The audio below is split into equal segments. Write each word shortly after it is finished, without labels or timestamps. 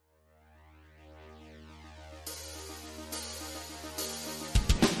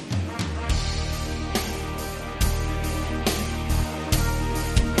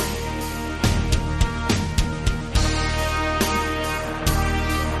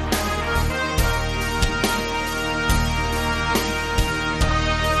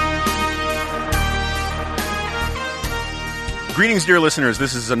Greetings, dear listeners.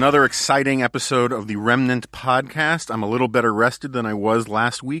 This is another exciting episode of the Remnant Podcast. I'm a little better rested than I was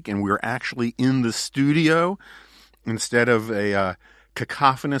last week, and we're actually in the studio instead of a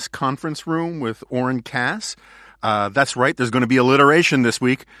cacophonous conference room with Oren Cass. That's right. There's going to be alliteration this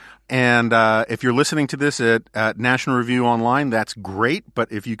week. And if you're listening to this at National Review Online, that's great. But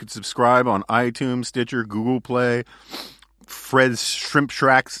if you could subscribe on iTunes, Stitcher, Google Play, Fred's Shrimp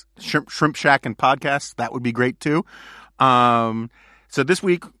Shack and Podcasts, that would be great too. So this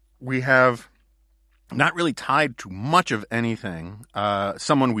week we have not really tied to much of anything.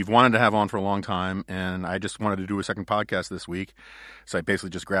 Someone we've wanted to have on for a long time, and I just wanted to do a second podcast this week. So I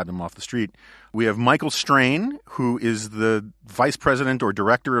basically just grabbed him off the street. We have Michael Strain, who is the vice president or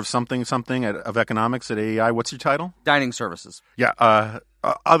director of something of economics at AEI. What's your title? Dining services. Yeah.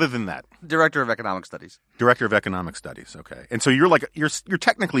 Other than that, Director of Economic Studies. Director of Economic Studies. Okay. And so you're you're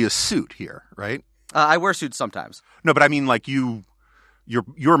technically a suit here, right? I wear suits sometimes. No, but I mean like you're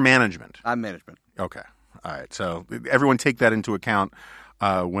management. I'm management. Okay. All right. So everyone take that into account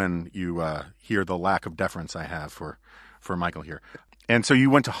when you hear the lack of deference I have for Michael here. And so you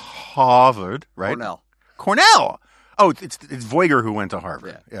went to Harvard, right? Cornell. Oh, it's Voiger who went to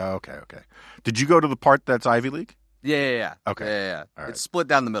Harvard. Yeah. Okay. Did you go to the part that's Ivy League? Yeah. Okay. Yeah. All right. It's split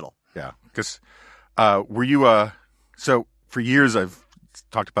down the middle. Yeah. Because were you so for years I've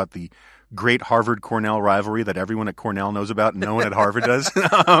talked about the great Harvard-Cornell rivalry that everyone at Cornell knows about and no one at Harvard does.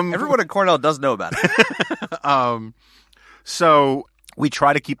 Everyone at Cornell does know about it. So we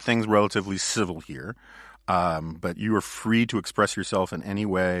try to keep things relatively civil here, but you are free to express yourself in any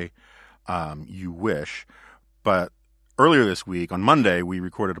way you wish. But earlier this week, on Monday, we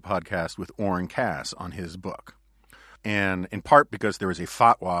recorded a podcast with Oren Cass on his book. And in part because there was a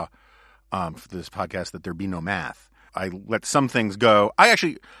fatwa for this podcast that there be no math, I let some things go.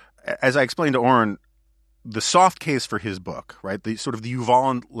 As I explained to Oren, the soft case for his book, right, the sort of the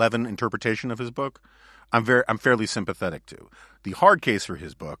Yuval Levin interpretation of his book, I'm fairly sympathetic to. The hard case for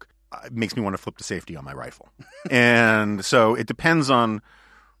his book makes me want to flip the safety on my rifle. And so it depends on,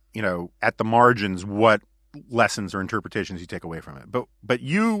 at the margins, what lessons or interpretations you take away from it. But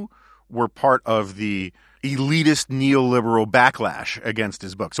you were part of the elitist neoliberal backlash against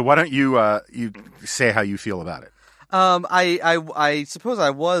his book. So why don't you say how you feel about it? I suppose I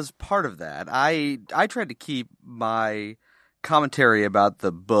was part of that. I tried to keep my commentary about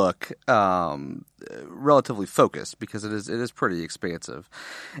the book relatively focused because it is pretty expansive,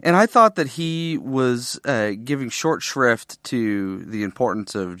 and I thought that he was giving short shrift to the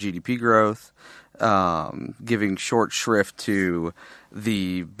importance of GDP growth, giving short shrift to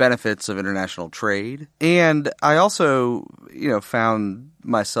the benefits of international trade, and I also found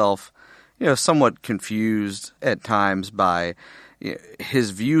myself somewhat confused at times by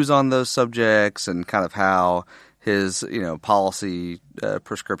his views on those subjects and kind of how his policy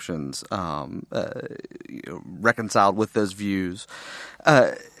prescriptions reconciled with those views.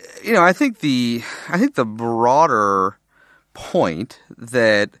 I think the broader point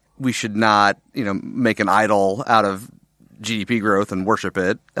that we should not make an idol out of GDP growth and worship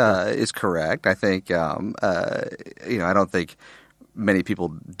it is correct. I think I don't think many people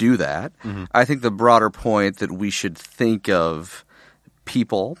do that. Mm-hmm. I think the broader point that we should think of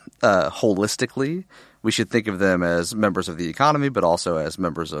people holistically. We should think of them as members of the economy, but also as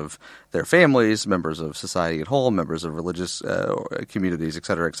members of their families, members of society at whole, members of religious communities, et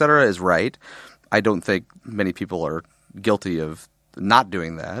cetera, is right. I don't think many people are guilty of not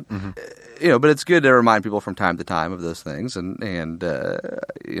doing that. Mm-hmm. But it's good to remind people from time to time of those things, and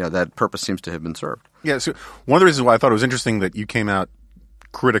that purpose seems to have been served. Yeah, so one of the reasons why I thought it was interesting that you came out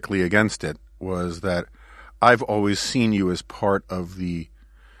critically against it was that I've always seen you as part of the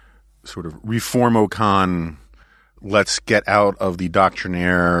sort of reformocon, let's get out of the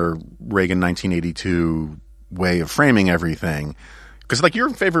doctrinaire Reagan 1982 way of framing everything. Because, you're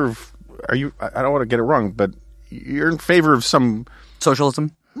in favor of – I don't want to get it wrong, but you're in favor of some –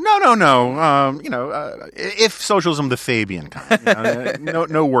 socialism? No. If socialism, the Fabian kind.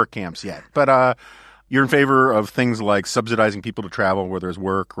 No work camps yet. But you're in favor of things like subsidizing people to travel where there's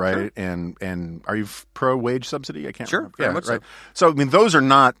work, right? Sure. And are you pro wage subsidy? I can't remember. Very much right. So, those are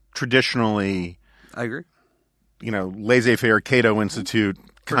not traditionally – I agree. Laissez-faire Cato Institute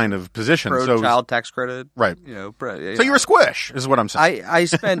kind of position. Pro-child tax credit. Right. So you're a squish is what I'm saying. I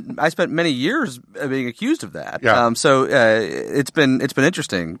spent many years being accused of that. Yeah. So it's been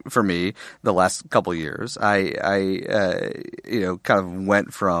interesting for me the last couple of years. I kind of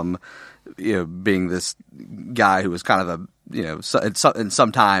went from being this guy who was kind of a and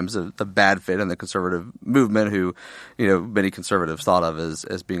sometimes a bad fit in the conservative movement, who many conservatives thought of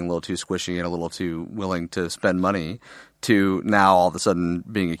as being a little too squishy and a little too willing to spend money, to now all of a sudden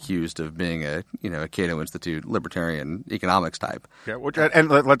being accused of being a Cato Institute libertarian economics type. Yeah, and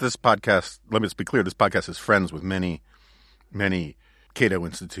let me just be clear, this podcast is friends with many Cato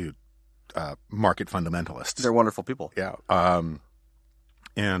Institute market fundamentalists. They're wonderful people. Yeah.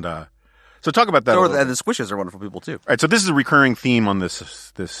 So talk about that. And the Squishes are wonderful people too. All right. So this is a recurring theme on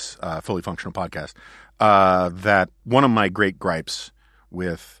this Fully Functional podcast, that one of my great gripes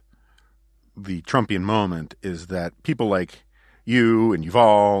with the Trumpian moment is that people like you and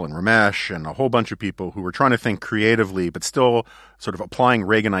Yuval and Ramesh and a whole bunch of people who were trying to think creatively but still sort of applying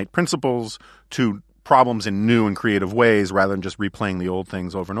Reaganite principles to problems in new and creative ways rather than just replaying the old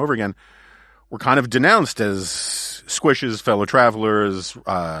things over and over again were kind of denounced as squishes, fellow travelers,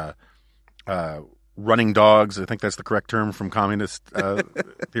 running dogs. I think that's the correct term from communist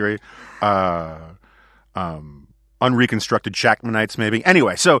theory. Unreconstructed Shachtmanites, maybe.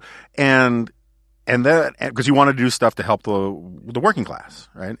 Anyway, so and that because you wanted to do stuff to help the working class,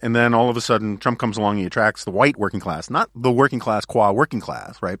 right? And then all of a sudden, Trump comes along, he attracts the white working class, not the working class qua working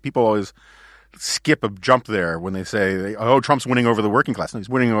class, right? People always skip a jump there when they say, "Oh, Trump's winning over the working class." No, he's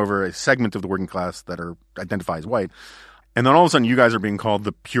winning over a segment of the working class that identify as white. And then all of a sudden, you guys are being called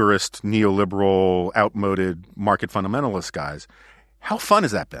the purist, neoliberal, outmoded market fundamentalist guys. How fun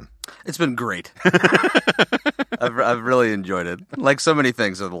has that been? It's been great. I've really enjoyed it. Like so many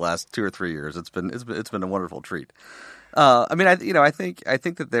things over the last 2 or 3 years, it's been a wonderful treat. I think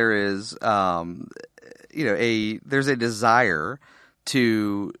that there is there's a desire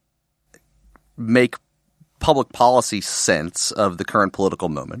to make public policy sense of the current political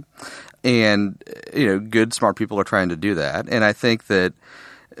moment, and good, smart people are trying to do that. And I think that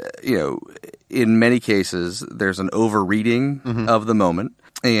in many cases there's an overreading of the moment.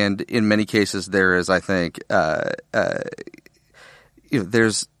 And in many cases, there is, I think,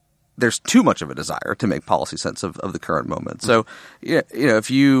 there's too much of a desire to make policy sense of the current moment. So,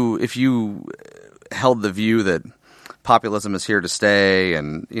 if you held the view that populism is here to stay,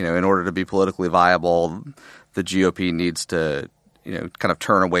 and in order to be politically viable, the GOP needs to kind of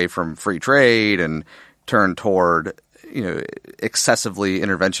turn away from free trade and turn toward excessively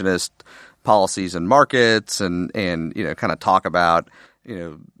interventionist policies and markets, and kind of talk about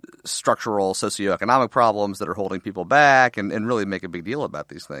structural socioeconomic problems that are holding people back, and really make a big deal about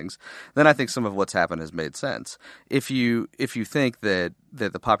these things, then I think some of what's happened has made sense. If you think that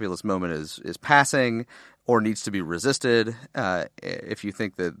the populist moment is passing or needs to be resisted, if you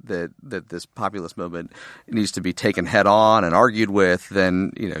think that this populist moment needs to be taken head on and argued with,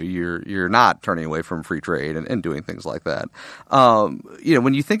 then you're not turning away from free trade and doing things like that.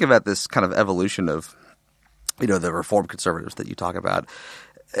 When you think about this kind of evolution of the reform conservatives that you talk about,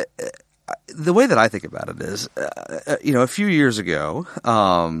 the way that I think about it is, a few years ago,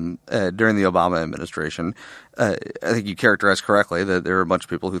 during the Obama administration, I think you characterized correctly that there were a bunch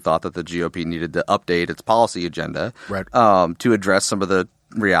of people who thought that the GOP needed to update its policy agenda, right, to address some of the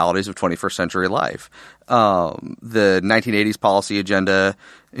realities of 21st century life. The 1980s policy agenda,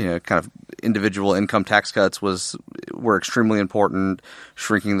 kind of individual income tax cuts were extremely important.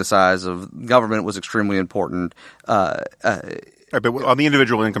 Shrinking the size of government was extremely important. Right, but on the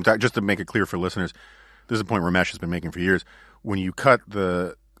individual income tax, just to make it clear for listeners, this is a point Ramesh has been making for years. When you cut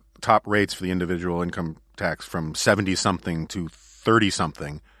the top rates for the individual income tax from 70-something to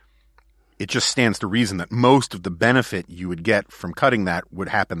 30-something, it just stands to reason that most of the benefit you would get from cutting that would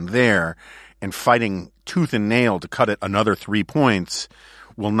happen there, and fighting tooth and nail to cut it another 3 points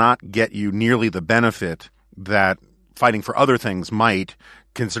will not get you nearly the benefit that fighting for other things might,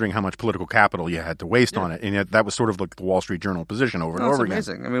 considering how much political capital you had to waste on it. And yet that was sort of like the Wall Street Journal position over and over again. That's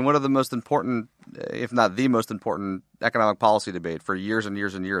amazing. I mean, one of the most important, if not the most important economic policy debate for years and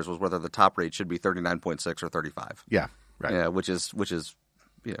years and years was whether the top rate should be 39.6 or 35. Yeah, right. Yeah, which is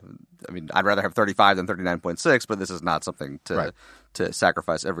I mean, I'd rather have 35 than 39.6, but this is not something to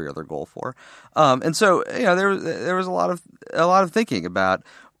sacrifice every other goal for. And so, there was a lot of thinking about,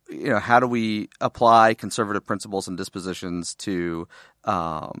 how do we apply conservative principles and dispositions to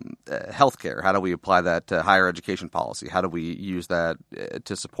healthcare? How do we apply that to higher education policy? How do we use that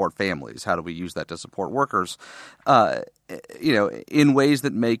to support families? How do we use that to support workers? In ways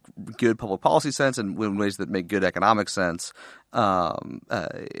that make good public policy sense, and in ways that make good economic sense, and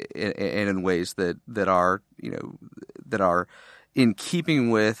in ways that are in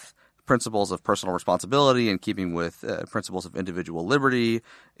keeping with principles of personal responsibility, in keeping with principles of individual liberty,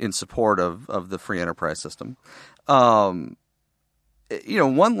 in support of the free enterprise system. One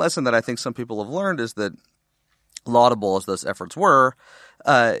lesson that I think some people have learned is that laudable as those efforts were,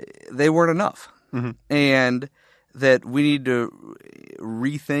 they weren't enough. Mm-hmm. And that we need to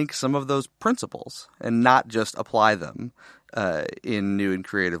rethink some of those principles and not just apply them in new and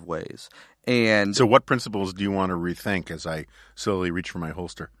creative ways. And so what principles do you want to rethink as I slowly reach for my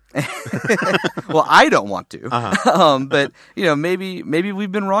holster? Well, I don't want to. Uh-huh. But, maybe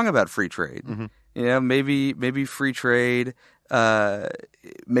we've been wrong about free trade. Mm-hmm. Maybe free trade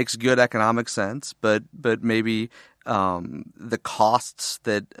makes good economic sense, but maybe the costs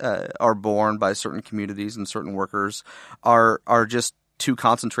that are borne by certain communities and certain workers are just too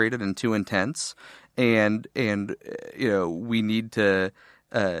concentrated and too intense, and we need to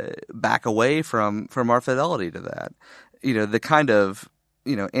back away from our fidelity to that. The kind of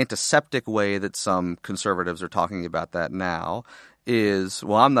antiseptic way that some conservatives are talking about that now is,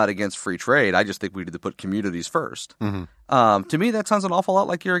 well, I'm not against free trade. I just think we need to put communities first. Mm-hmm. To me, that sounds an awful lot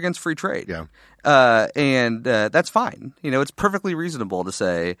like you're against free trade. Yeah. And that's fine. It's perfectly reasonable to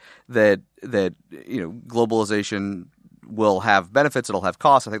say that globalization will have benefits. It'll have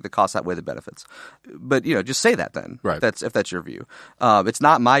costs. I think the costs outweigh the benefits. But just say that then. Right. If that's your view. It's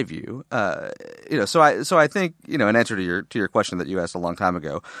not my view. So I think in answer to your question that you asked a long time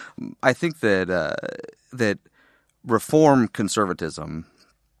ago, I think that reform conservatism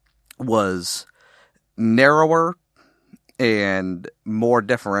was narrower and more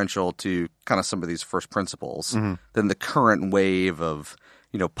deferential to kind of some of these first principles than the current wave of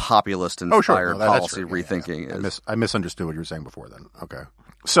populist inspired policy rethinking is. I misunderstood what you were saying before then. Okay.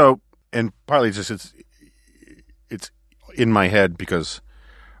 So, and partly just it's in my head because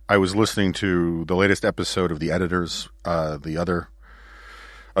I was listening to the latest episode of The Editors, another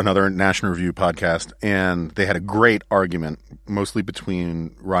National Review podcast, and they had a great argument, mostly between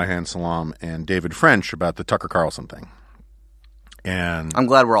Reihan Salam and David French, about the Tucker Carlson thing. And I'm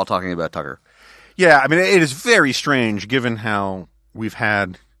glad we're all talking about Tucker. Yeah, I mean, it is very strange given how we've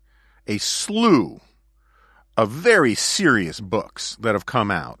had a slew of very serious books that have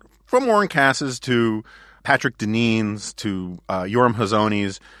come out, from Warren Cass's to Patrick Deneen's to Yoram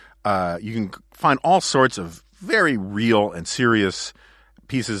Hazony's. You can find all sorts of very real and serious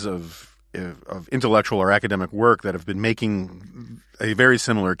pieces of intellectual or academic work that have been making a very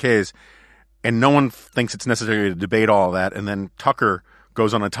similar case, and no one thinks it's necessary to debate all that. And then Tucker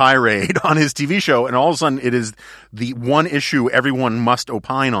goes on a tirade on his TV show, and all of a sudden it is the one issue everyone must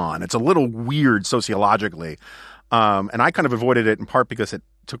opine on. It's a little weird sociologically. And I kind of avoided it in part because it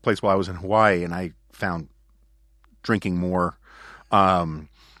took place while I was in Hawaii, and I found drinking more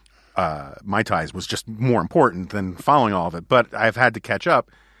Mai Tais was just more important than following all of it. But I've had to catch up.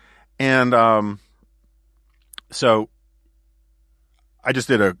 And so I just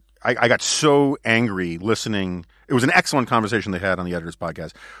did I got so angry listening. It was an excellent conversation they had on the Editors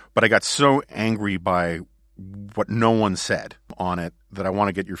podcast, but I got so angry by what no one said on it that I want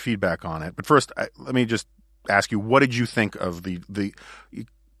to get your feedback on it. But first, let me just ask you, what did you think of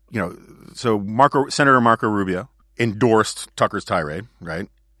so Senator Marco Rubio endorsed Tucker's tirade, right?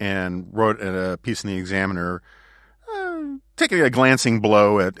 And wrote a piece in the Examiner taking a glancing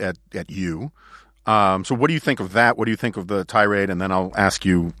blow at you. So what do you think of that? What do you think of the tirade? And then I'll ask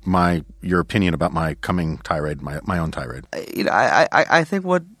you your opinion about my coming tirade, my own tirade. I think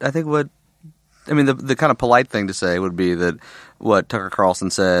the kind of polite thing to say would be that what Tucker Carlson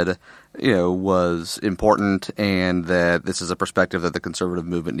said, was important, and that this is a perspective that the conservative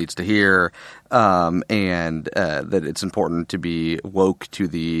movement needs to hear, and that it's important to be woke to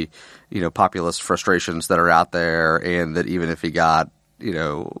the, populist frustrations that are out there, and that even if he got,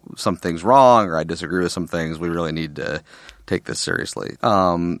 some things wrong, or I disagree with some things, we really need to take this seriously.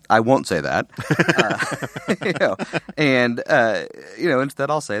 I won't say that,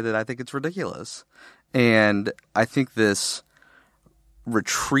 instead I'll say that I think it's ridiculous, and I think this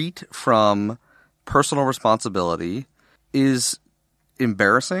retreat from personal responsibility is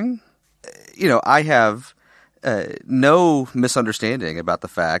embarrassing. I have no misunderstanding about the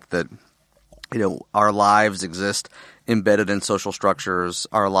fact that our lives exist embedded in social structures.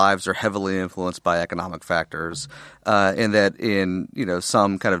 Our lives are heavily influenced by economic factors, and that in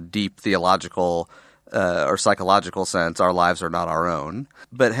some kind of deep theological or psychological sense, our lives are not our own.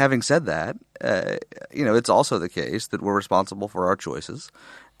 But having said that, it's also the case that we're responsible for our choices,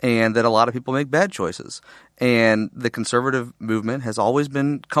 and that a lot of people make bad choices. And the conservative movement has always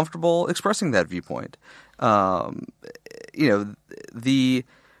been comfortable expressing that viewpoint.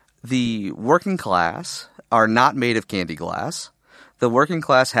 The working class are not made of candy glass. The working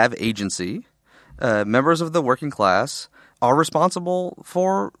class have agency. Members of the working class are responsible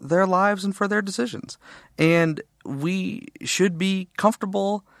for their lives and for their decisions. And we should be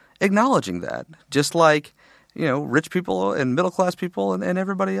comfortable acknowledging that. Just like, rich people and middle class people and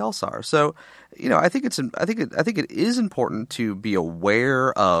everybody else are. So, I think it is important to be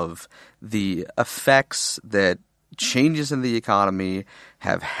aware of the effects that changes in the economy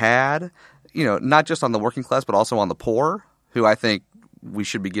have had, not just on the working class, but also on the poor, who I think we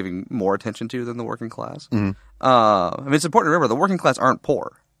should be giving more attention to than the working class. Mm-hmm. It's important to remember the working class aren't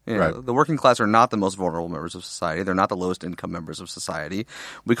poor. Right. The working class are not the most vulnerable members of society. They're not the lowest income members of society.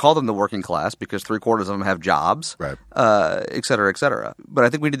 We call them the working class because 3/4 of them have jobs, Right. Et cetera, et cetera. But I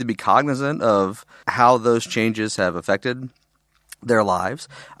think we need to be cognizant of how those changes have affected their lives.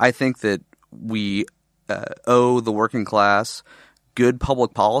 I think that we owe the working class good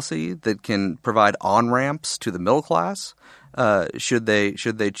public policy that can provide on-ramps to the middle class. Should they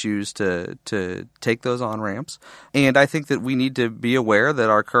choose to take those on-ramps. And I think that we need to be aware that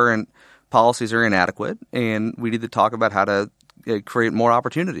our current policies are inadequate, and we need to talk about how to create more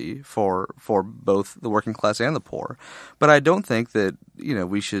opportunity for both the working class and the poor. But I don't think that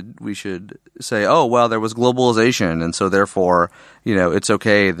we should say, oh well, there was globalization, and so therefore it's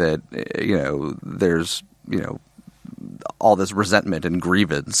okay that there's all this resentment and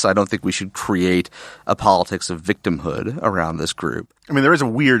grievance. I don't think we should create a politics of victimhood around this group. I mean, there is a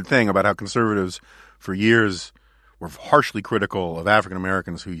weird thing about how conservatives for years were harshly critical of African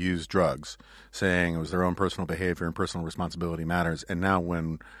Americans who used drugs, saying it was their own personal behavior and personal responsibility matters. And now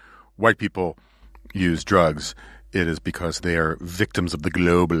when white people use drugs, it is because they are victims of the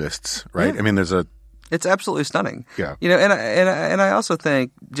globalists, right? Yeah. I mean, it's absolutely stunning. Yeah. And I also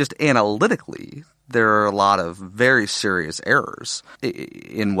think just analytically, there are a lot of very serious errors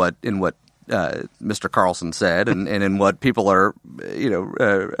in what Mr. Carlson said, and in what people are in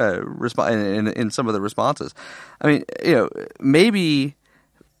some of the responses. I mean, maybe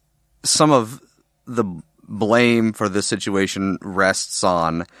some of the blame for this situation rests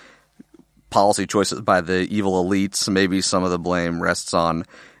on policy choices by the evil elites. Maybe some of the blame rests on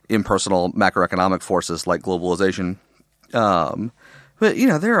impersonal macroeconomic forces like globalization. But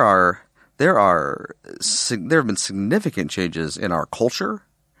there have been significant changes in our culture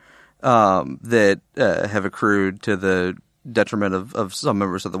that have accrued to the detriment of some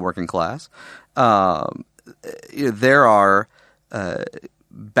members of the working class. There are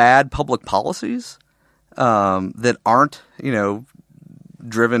bad public policies that aren't,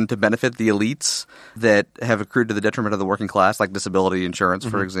 driven to benefit the elites that have accrued to the detriment of the working class, like disability insurance,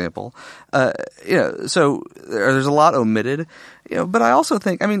 for example. So there's a lot omitted. But I also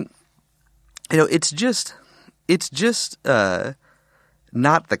think, it's just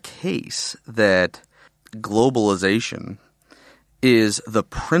not the case that globalization is the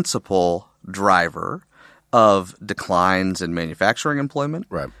principal driver of declines in manufacturing employment.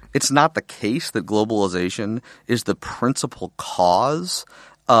 Right. It's not the case that globalization is the principal cause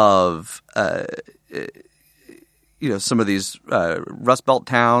of some of these Rust Belt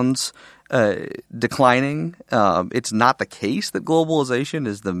towns declining. It's not the case that globalization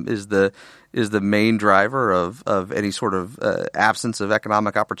is the main driver of any sort of absence of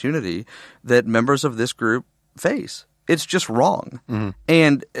economic opportunity that members of this group face. It's just wrong. Mm-hmm.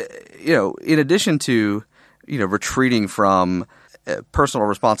 And in addition to retreating from personal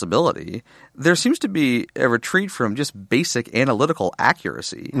responsibility, there seems to be a retreat from just basic analytical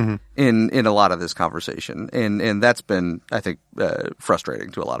accuracy in a lot of this conversation, and that's been, I think,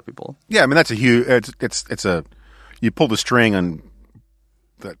 frustrating to a lot of people. Yeah, I mean that's a huge. It's a you pull the string on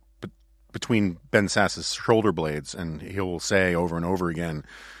that between Ben Sass's shoulder blades, and he will say over and over again,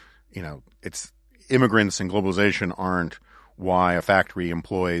 it's immigrants and globalization aren't why a factory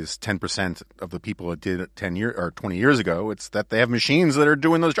employs 10% of the people it did 10 years or 20 years ago. It's that they have machines that are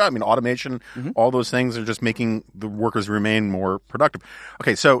doing those jobs. I mean, automation, all those things are just making the workers remain more productive.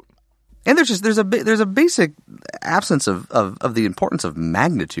 Okay, so and there's a basic absence of the importance of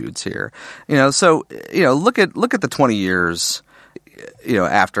magnitudes here. So look at the 20 years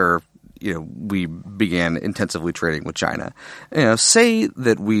after we began intensively trading with China. Say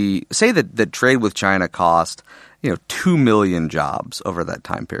that trade with China cost 2 million jobs over that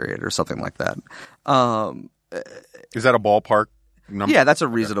time period or something like that. Is that a ballpark number? Yeah, that's a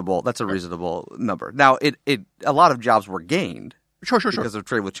reasonable number. Now, a lot of jobs were gained because of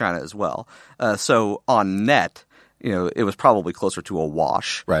trade with China as well. So on net, it was probably closer to a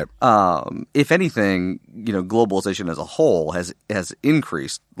wash. Right. If anything, globalization as a whole has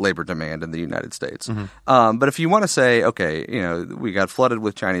increased labor demand in the United States. Mm-hmm. But if you want to say, okay, we got flooded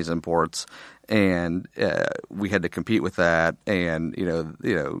with Chinese imports, and we had to compete with that, and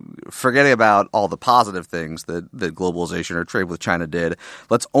forgetting about all the positive things that globalization or trade with China did,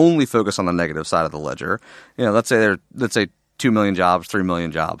 let's only focus on the negative side of the ledger. Let's say 2 million jobs, 3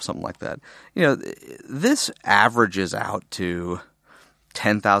 million jobs, something like that. This averages out to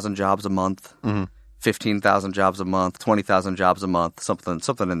 10,000 jobs a month, 15,000 jobs a month, 20,000 jobs a month,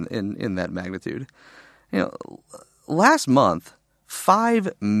 something in that magnitude. Last month,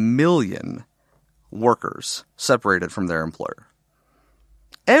 5 million workers separated from their employer.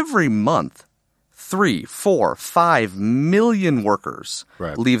 Every month, 3, 4, 5 million workers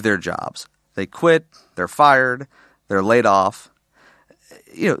leave their jobs. They quit, they're fired, they're laid off.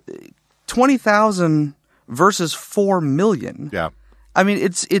 20,000 versus 4 million. Yeah. I mean,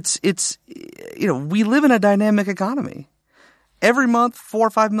 it's we live in a dynamic economy. Every month, 4 or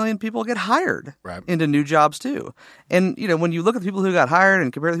 5 million people get hired into new jobs too. And, when you look at the people who got hired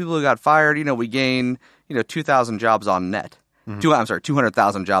and compare the people who got fired, we gain, 2,000 jobs on net.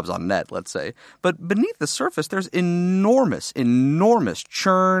 200,000 jobs on net, let's say. But beneath the surface, there's enormous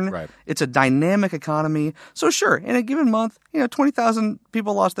churn. Right. It's a dynamic economy. So sure, in a given month, 20,000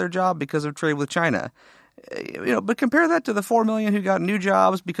 people lost their job because of trade with China. But compare that to the 4 million who got new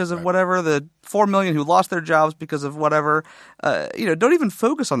jobs because of whatever, the 4 million who lost their jobs because of whatever. Don't even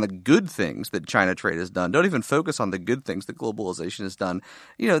focus on the good things that China trade has done. Don't even focus on the good things that globalization has done.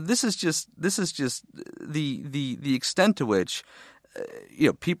 This is just the extent to which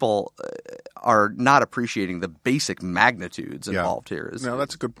people are not appreciating the basic magnitudes involved here. No,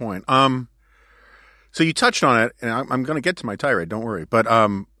 that's a good point. So you touched on it, and I'm going to get to my tirade. Don't worry, but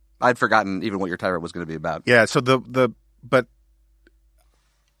I'd forgotten even what your tirade was going to be about. Yeah, so but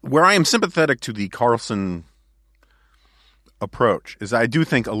where I am sympathetic to the Carlson approach is I do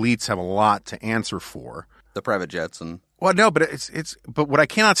think elites have a lot to answer for. The private jets and well, no, but but what I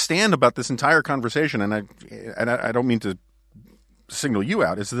cannot stand about this entire conversation, and I don't mean to signal you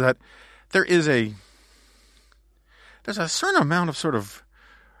out, is that there's a certain amount of sort of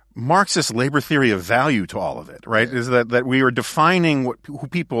Marxist labor theory of value to all of it, right? Is that we are defining who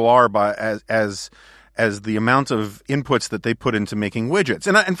people are by as the amount of inputs that they put into making widgets,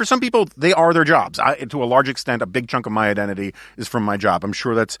 and for some people they are their jobs. To a large extent, a big chunk of my identity is from my job. I'm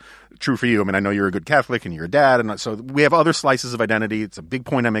sure that's true for you. I mean, I know you're a good Catholic and you're a dad, and so we have other slices of identity. It's a big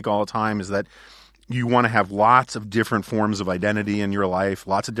point I make all the time is that you want to have lots of different forms of identity in your life,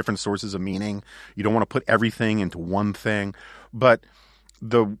 lots of different sources of meaning. You don't want to put everything into one thing, but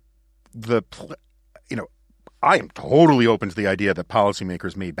I am totally open to the idea that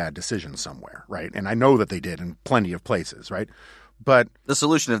policymakers made bad decisions somewhere, right? And I know that they did in plenty of places, right? But the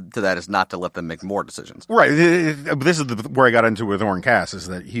solution to that is not to let them make more decisions. Right. This is where I got into with Oren Cass is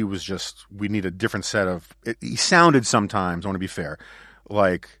that he was we need a different set of – he sounded sometimes, I want to be fair,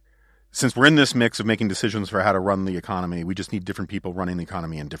 like since we're in this mix of making decisions for how to run the economy, we just need different people running the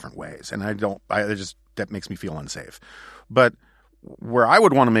economy in different ways. And that makes me feel unsafe. But where I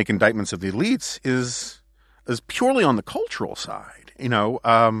would want to make indictments of the elites is purely on the cultural side.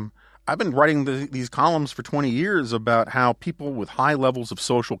 I've been writing these columns for 20 years about how people with high levels of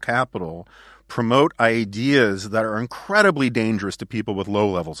social capital promote ideas that are incredibly dangerous to people with low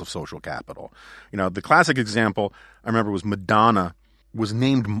levels of social capital. The classic example I remember was Madonna was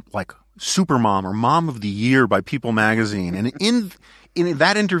named like Supermom or Mom of the Year by People magazine. And in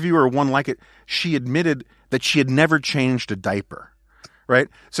that interview or one like it, she admitted that she had never changed a diaper, right?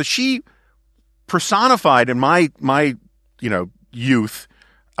 So she personified in my youth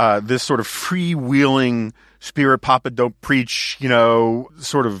this sort of freewheeling spirit, Papa don't preach,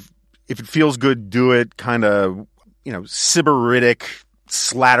 sort of if it feels good, do it, kind of, sybaritic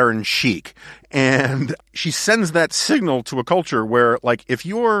slattern chic. And she sends that signal to a culture where, like, if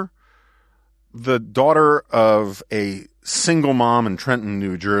you're the daughter of a single mom in Trenton,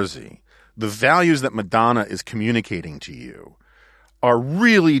 New Jersey, the values that Madonna is communicating to you are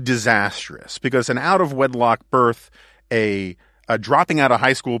really disastrous because an out-of-wedlock birth, a dropping out of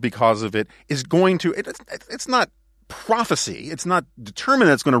high school because of it is going to it's not prophecy. It's not determined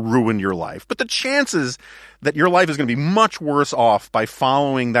that it's going to ruin your life. But the chances that your life is going to be much worse off by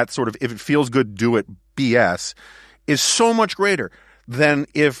following that sort of if it feels good, do it BS is so much greater than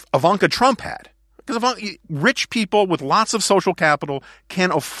if Ivanka Trump had. Because rich people with lots of social capital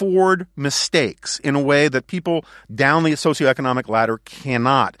can afford mistakes in a way that people down the socioeconomic ladder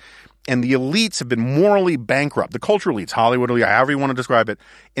cannot. And the elites have been morally bankrupt, the cultural elites, Hollywood elites, however you want to describe it,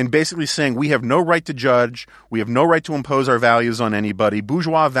 in basically saying we have no right to judge, we have no right to impose our values on anybody.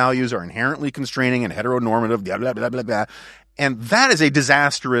 Bourgeois values are inherently constraining and heteronormative, blah, blah, blah, blah, blah. And that is a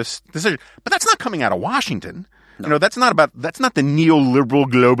disastrous decision. But that's not coming out of Washington. No. That's not the neoliberal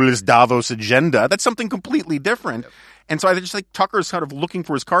globalist Davos agenda. That's something completely different. Yep. And so I just think Tucker's kind of looking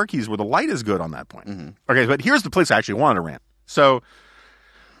for his car keys where the light is good on that point. Mm-hmm. Okay, but here's the place I actually wanted to rant. So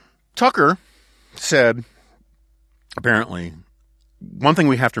Tucker said apparently, one thing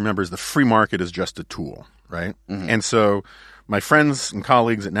we have to remember is the free market is just a tool, right? Mm-hmm. And so my friends and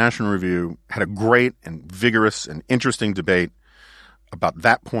colleagues at National Review had a great and vigorous and interesting debate about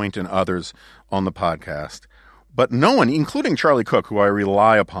that point and others on the podcast. But no one, including Charlie Cook, who I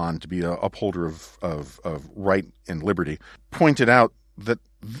rely upon to be an upholder of right and liberty, pointed out that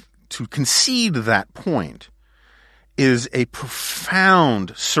to concede that point is a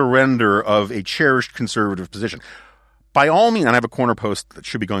profound surrender of a cherished conservative position. By all means, and I have a corner post that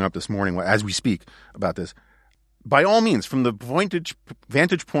should be going up this morning as we speak about this. By all means, from the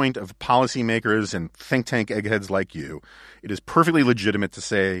vantage point of policymakers and think tank eggheads like you, it is perfectly legitimate to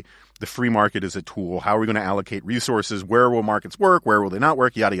say the free market is a tool. How are we going to allocate resources? Where will markets work? Where will they not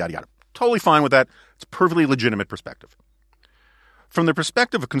work? Yada, yada, yada. Totally fine with that. It's a perfectly legitimate perspective. From the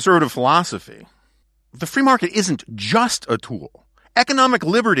perspective of conservative philosophy, the free market isn't just a tool. Economic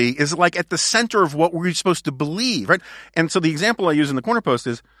liberty is like at the center of what we're supposed to believe, right? And so the example I use in the corner post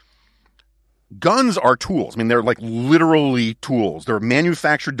is guns are tools. I mean, they're like literally tools. They're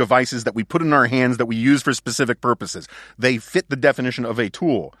manufactured devices that we put in our hands that we use for specific purposes. They fit the definition of a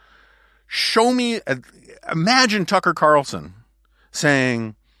tool. Imagine Tucker Carlson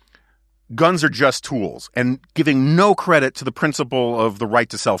saying guns are just tools and giving no credit to the principle of the right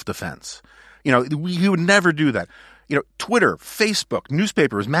to self-defense. You know, he would never do that. You know, Twitter, Facebook,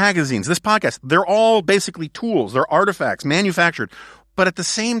 newspapers, magazines, this podcast, they're all basically tools. They're artifacts manufactured. But at the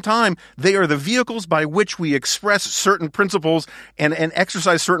same time, they are the vehicles by which we express certain principles and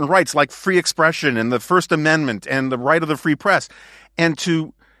exercise certain rights like free expression and the First Amendment and the right of the free press. And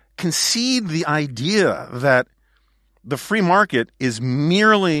to concede the idea that the free market is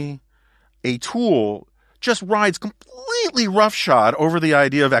merely a tool just rides completely roughshod over the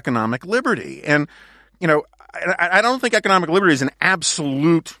idea of economic liberty. And, you know, I don't think economic liberty is an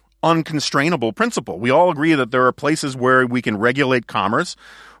absolute unconstrainable principle. We all agree that there are places where we can regulate commerce,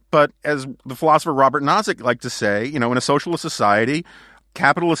 but as the philosopher Robert Nozick liked to say, you know, in a socialist society,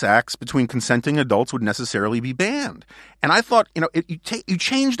 capitalist acts between consenting adults would necessarily be banned. And I thought, you know, you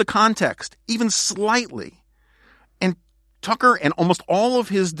change the context even slightly, and Tucker and almost all of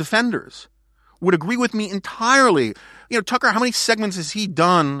his defenders would agree with me entirely. You know, Tucker, how many segments has he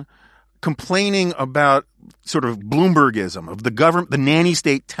done complaining about sort of Bloombergism of the government, the nanny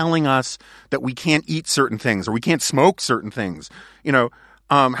state telling us that we can't eat certain things or we can't smoke certain things? You know,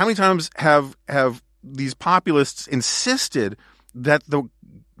 how many times have these populists insisted that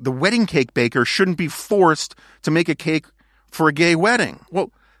the wedding cake baker shouldn't be forced to make a cake for a gay wedding?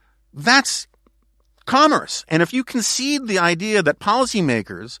 Well, that's commerce. And if you concede the idea that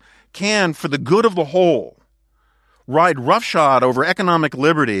policymakers can, for the good of the whole, ride roughshod over economic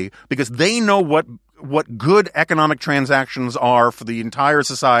liberty because they know what good economic transactions are for the entire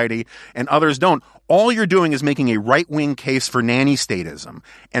society and others don't, all you're doing is making a right-wing case for nanny statism.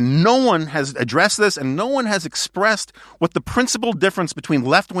 And no one has addressed this, and no one has expressed what the principal difference between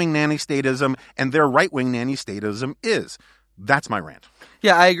left-wing nanny statism and their right-wing nanny statism is. That's my rant.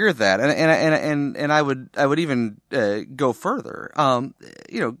 Yeah, I agree with that, and I would even go further.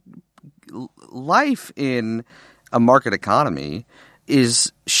 You know, life in a market economy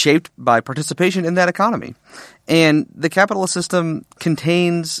is shaped by participation in that economy, and the capitalist system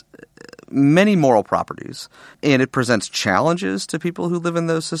contains many moral properties, and it presents challenges to people who live in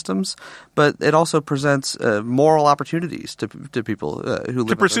those systems, but it also presents moral opportunities to people who live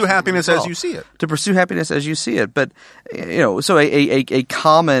to pursue happiness as you see it. To pursue happiness as you see it. But, you know, so a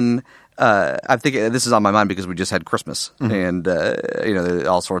common I think this is on my mind because we just had Christmas, mm-hmm. and you know, there are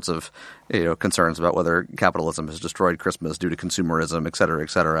all sorts of concerns about whether capitalism has destroyed Christmas due to consumerism, et cetera, et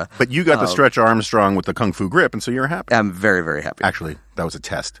cetera. But you got to stretch Armstrong with the Kung Fu grip, and so you're happy. I'm very, very happy. Actually, that was a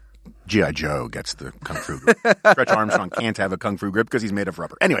test. G.I. Joe gets the Kung Fu grip. Stretch Armstrong can't have a Kung Fu grip because he's made of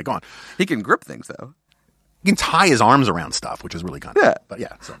rubber. Anyway, go on. He can grip things, though. He can tie his arms around stuff, which is really kind of yeah. But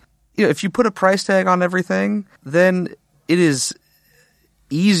yeah, so if you put a price tag on everything, then it is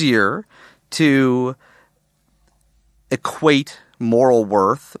easier to equate moral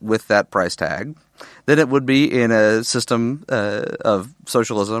worth with that price tag than it would be in a system of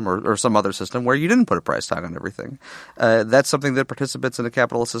socialism or some other system where you didn't put a price tag on everything. That's something that participants in a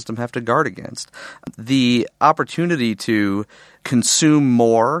capitalist system have to guard against. The opportunity to consume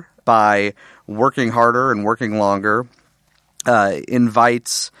more by working harder and working longer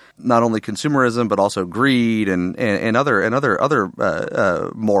invites not only consumerism but also greed and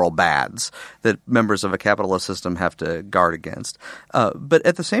other moral bads that members of a capitalist system have to guard against. But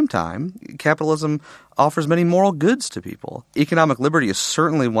at the same time, capitalism offers many moral goods to people. Economic liberty is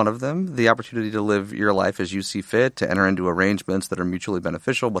certainly one of them. The opportunity to live your life as you see fit, to enter into arrangements that are mutually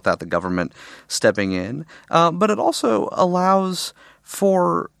beneficial without the government stepping in. But it also allows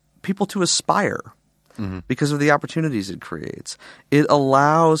for people to aspire. Because of the opportunities it creates. It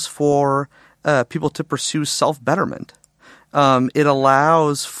allows for people to pursue self-betterment. It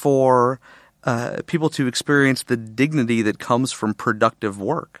allows for people to experience the dignity that comes from productive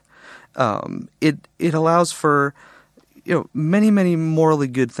work. It allows for many, many morally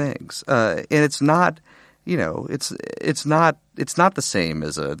good things. And it's not it's not the same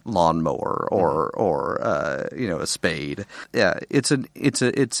as a lawnmower or a spade. Yeah,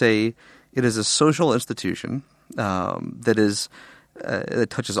 it is a social institution that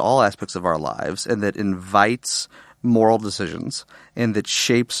touches all aspects of our lives and that invites moral decisions and that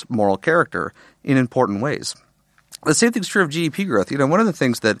shapes moral character in important ways. The same thing's true of GDP growth. One of the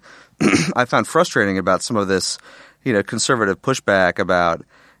things that I found frustrating about some of this, conservative pushback about,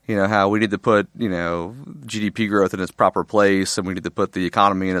 how we need to put, GDP growth in its proper place and we need to put the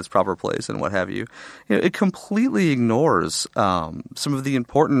economy in its proper place and what have you. It completely ignores some of the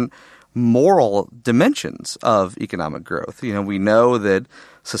important moral dimensions of economic growth. We know that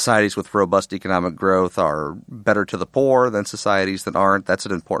societies with robust economic growth are better to the poor than societies that aren't. That's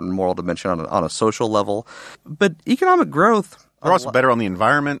an important moral dimension on a social level. But economic growth... They're also better on the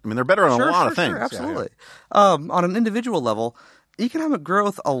environment. I mean, they're better on a lot of things. Sure, absolutely. Yeah. On an individual level, economic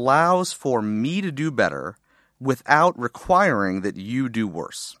growth allows for me to do better without requiring that you do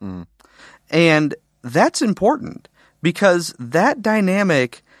worse. And that's important because that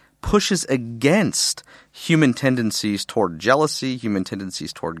dynamic pushes against human tendencies toward jealousy, human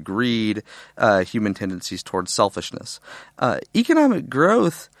tendencies toward greed, human tendencies toward selfishness. Economic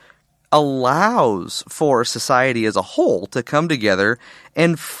growth allows for society as a whole to come together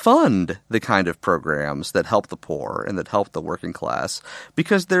and fund the kind of programs that help the poor and that help the working class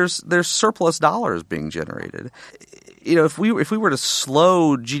because there's surplus dollars being generated. If we were to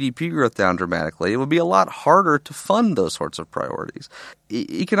slow GDP growth down dramatically, it would be a lot harder to fund those sorts of priorities.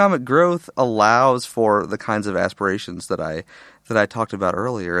 Economic growth allows for the kinds of aspirations that I talked about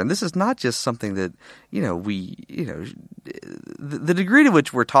earlier, and this is not just something that the degree to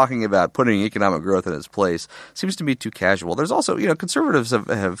which we're talking about putting economic growth in its place seems to be too casual. There's also conservatives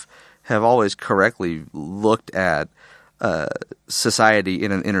have always correctly looked at society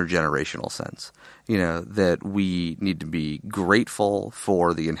in an intergenerational sense. That we need to be grateful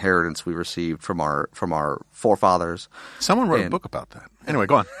for the inheritance we received from our forefathers. Someone wrote a book about that. Anyway,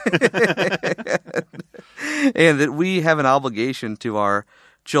 go on. And that we have an obligation to our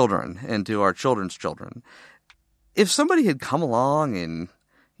children and to our children's children. If somebody had come along in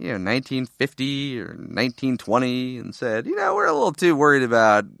 1950 or 1920 and said, we're a little too worried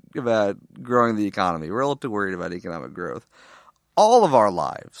about growing the economy. We're a little too worried about economic growth. All of our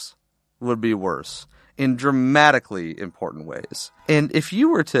lives would be worse in dramatically important ways. And if you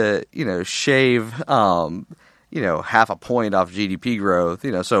were to, shave, half a point off GDP growth,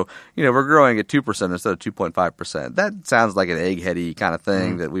 so, we're growing at 2% instead of 2.5%. That sounds like an eggheady kind of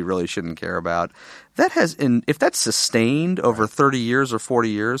thing that we really shouldn't care about. That has, if that's sustained over 30 years or 40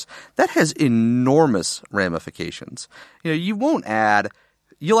 years, that has enormous ramifications. You'll add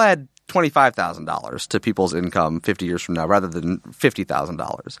 $25,000 to people's income 50 years from now rather than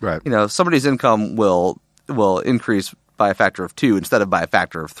 $50,000. Right. Somebody's income will increase by a factor of 2 instead of by a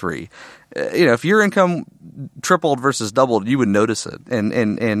factor of 3. If your income tripled versus doubled, you would notice it,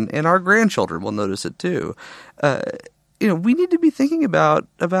 and our grandchildren will notice it too. We need to be thinking about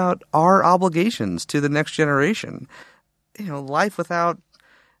our obligations to the next generation. Life without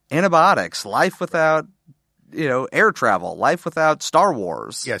antibiotics, life without air travel, life without Star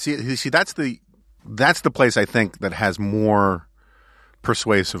Wars. Yeah, see, that's the place I think that has more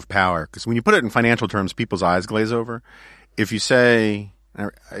persuasive power. Because when you put it in financial terms, people's eyes glaze over. If you say,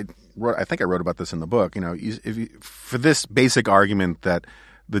 I think I wrote about this in the book, for this basic argument that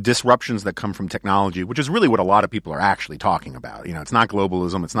the disruptions that come from technology, which is really what a lot of people are actually talking about. It's not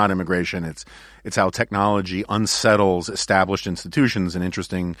globalism, it's not immigration, it's how technology unsettles established institutions in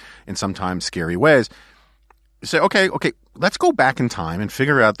interesting and sometimes scary ways. Say, okay, let's go back in time and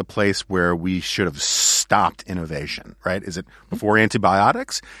figure out the place where we should have stopped innovation, right? Is it before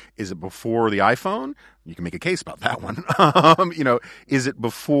antibiotics? Is it before the iPhone? You can make a case about that one. Is it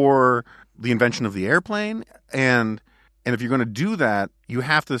before the invention of the airplane? And if you're going to do that, you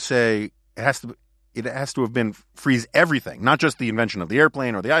have to say it has to it has to have been freeze everything, not just the invention of the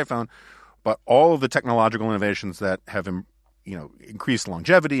airplane or the iPhone, but all of the technological innovations that have, increased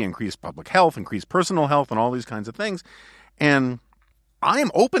longevity, increased public health, increased personal health, and all these kinds of things. And I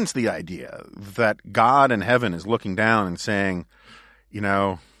am open to the idea that God in heaven is looking down and saying,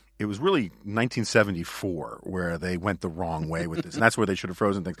 it was really 1974 where they went the wrong way with this, and that's where they should have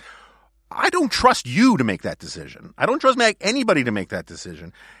frozen things. I don't trust you to make that decision. I don't trust anybody to make that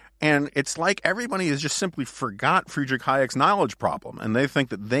decision. And it's like everybody has just simply forgot Friedrich Hayek's knowledge problem, and they think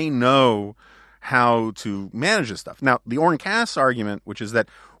that they know how to manage this stuff. Now, the Oren Cass argument, which is that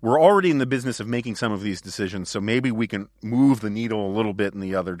we're already in the business of making some of these decisions, so maybe we can move the needle a little bit in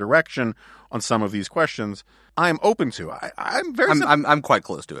the other direction on some of these questions, I'm open to. I'm quite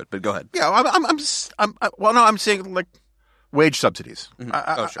close to it, but go ahead. Yeah, I'm saying like wage subsidies.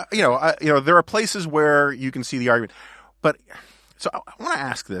 Mm-hmm. Sure. There are places where you can see the argument, but so I want to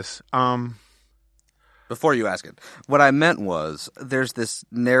ask this. Before you ask it, what I meant was there's this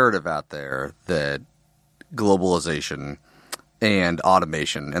narrative out there that globalization and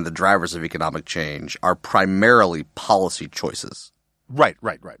automation and the drivers of economic change are primarily policy choices. Right.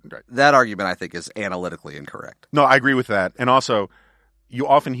 That argument, I think, is analytically incorrect. No, I agree with that. And also, you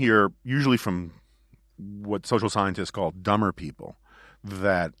often hear, usually from what social scientists call dumber people,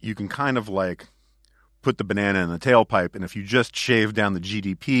 that you can kind of like put the banana in the tailpipe, and if you just shave down the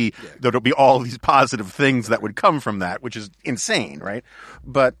GDP, there'll be all these positive things that would come from that, which is insane, right?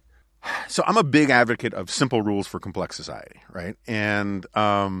 But so I'm a big advocate of simple rules for complex society, right? And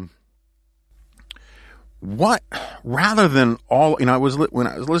rather than all, when I was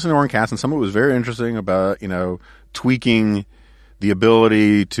listening to Oren Cass, and some of it was very interesting about, tweaking the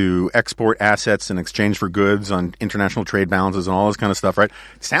ability to export assets in exchange for goods on international trade balances and all this kind of stuff, right?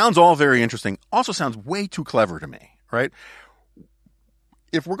 Sounds all very interesting. Also sounds way too clever to me, right?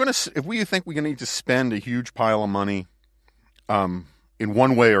 If we think we're going to need to spend a huge pile of money, in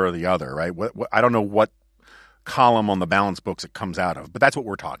one way or the other, right? I don't know what column on the balance books it comes out of, but that's what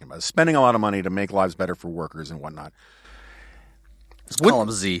we're talking about: spending a lot of money to make lives better for workers and whatnot. It's column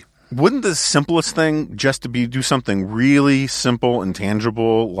Z. Wouldn't the simplest thing just to do something really simple and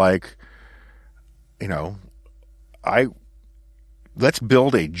tangible, like, let's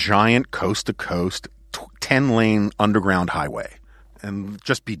build a giant coast-to-coast 10-lane underground highway and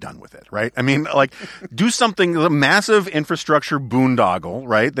just be done with it, right? I mean, like, do something, a massive infrastructure boondoggle,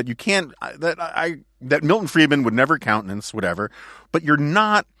 right, that you can't, that Milton Friedman would never countenance, whatever, but you're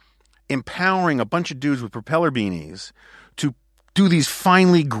not empowering a bunch of dudes with propeller beanies to do these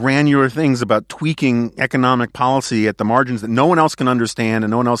finely granular things about tweaking economic policy at the margins that no one else can understand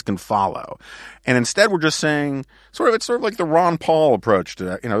and no one else can follow. And instead we're just saying, it's sort of like the Ron Paul approach to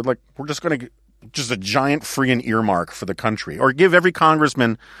that, like we're just going to just a giant free and earmark for the country, or give every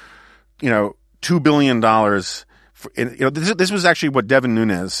congressman, $2 billion. This was actually what Devin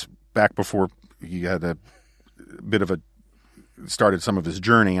Nunes, back before he had a bit of started some of his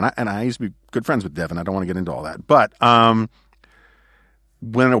journey. And I used to be good friends with Devin. I don't want to get into all that, but,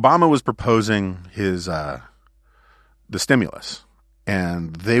 when Obama was proposing his the stimulus,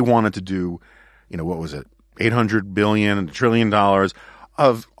 and they wanted to do, what was it, $800 billion, $1 trillion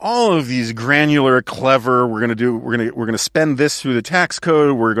of all of these granular, clever. We're going to spend this through the tax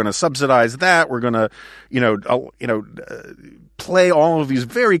code. We're going to subsidize that. We're going to play all of these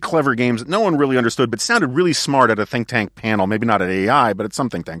very clever games that no one really understood, but sounded really smart at a think tank panel. Maybe not at AI, but at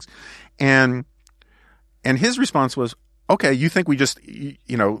some think tanks. And his response was, okay, you think we just,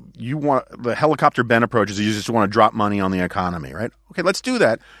 you want the helicopter Ben approach is you just want to drop money on the economy, right? Okay, let's do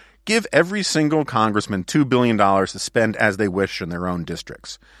that. Give every single congressman $2 billion to spend as they wish in their own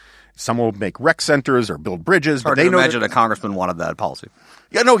districts. Some will make rec centers or build bridges. Hard but they to imagine a congressman wanted that policy.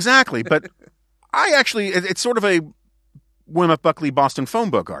 Yeah, no, exactly. But it's sort of a William F. Buckley Boston phone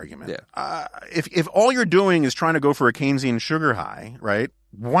book argument. Yeah. If all you're doing is trying to go for a Keynesian sugar high, right,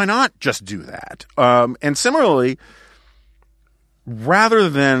 why not just do that? And similarly, rather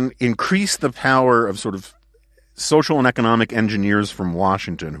than increase the power of sort of social and economic engineers from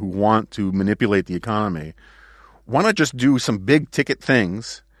Washington who want to manipulate the economy, why not just do some big ticket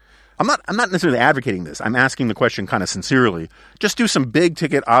things? I'm not necessarily advocating this. I'm asking the question kind of sincerely. Just do some big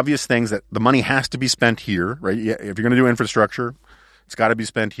ticket, obvious things that the money has to be spent here, right? If you're going to do infrastructure, it's got to be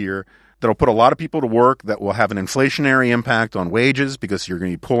spent here. That'll put a lot of people to work, that will have an inflationary impact on wages because you're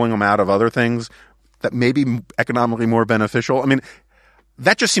going to be pulling them out of other things that may be economically more beneficial. I mean,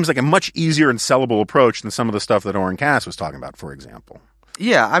 that just seems like a much easier and sellable approach than some of the stuff that Oren Cass was talking about, for example.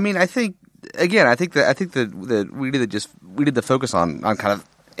 Yeah, I mean, I think that we need to focus on kind of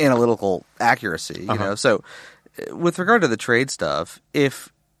analytical accuracy, you know. So, with regard to the trade stuff,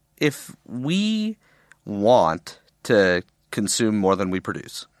 if if we want to consume more than we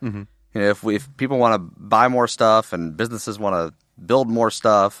produce, Mm-hmm. if people want to buy more stuff and businesses want to build more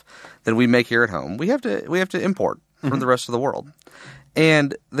stuff than we make here at home, we have to import from the rest of the world,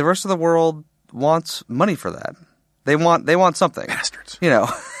 and the rest of the world wants money for that. They want something, Bastards.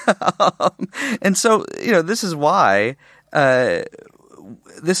 And so this is why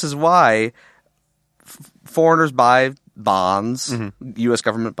foreigners buy bonds, U.S.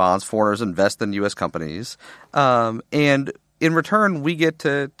 government bonds. Foreigners invest in U.S. companies, and in return, we get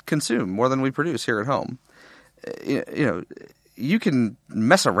to consume more than we produce here at home. You can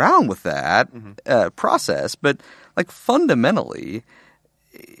mess around with that process, but like fundamentally,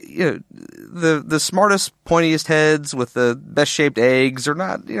 the smartest, pointiest heads with the best shaped eggs are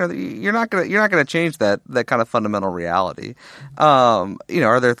not. You're not gonna change that kind of fundamental reality. Are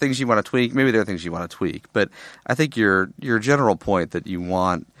there things you want to tweak? Maybe there are things you want to tweak, but I think your general point that you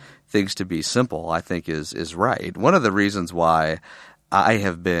want things to be simple, I think is right. One of the reasons why I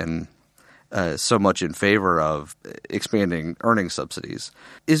have been so much in favor of expanding earnings subsidies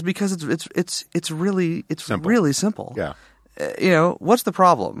is because it's really simple. Yeah. What's the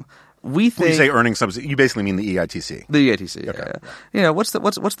problem? We think when you say earnings subsidy, you basically mean the EITC. The EITC. Okay. Yeah. What's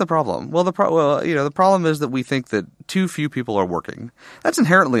the problem? Well, the problem is that we think that too few people are working. That's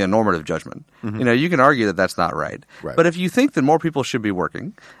inherently a normative judgment. Mm-hmm. You can argue that that's not right. Right. But if you think that more people should be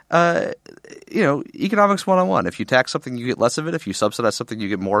working, economics 101. If you tax something, you get less of it. If you subsidize something, you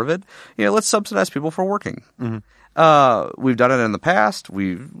get more of it. Let's subsidize people for working. Mm-hmm. We've done it in the past.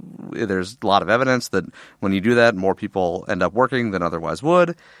 There's a lot of evidence that when you do that, more people end up working than otherwise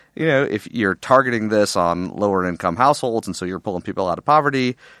would. If you're targeting this on lower income households, and so you're pulling people out of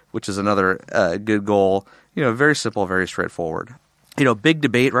poverty, which is another good goal. Very simple, very straightforward. Big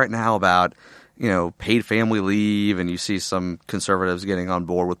debate right now about paid family leave, and you see some conservatives getting on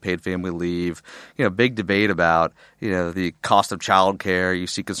board with paid family leave. Big debate about the cost of childcare. You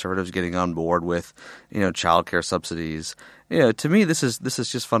see conservatives getting on board with childcare subsidies. To me, this is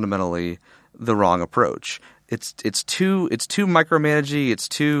just fundamentally the wrong approach. It's too micromanagey. It's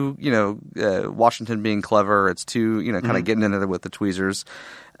too Washington being clever. It's too kind of getting in there with the tweezers.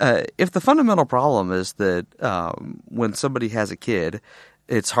 If the fundamental problem is that when somebody has a kid,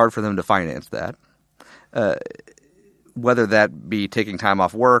 it's hard for them to finance that. Whether that be taking time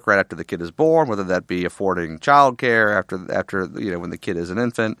off work right after the kid is born, whether that be affording childcare after when the kid is an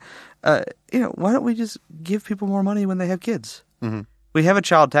infant, why don't we just give people more money when they have kids? Mm-hmm. We have a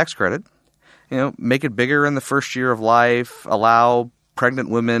child tax credit. Make it bigger in the first year of life. Allow pregnant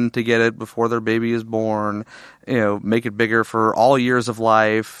women to get it before their baby is born. Make it bigger for all years of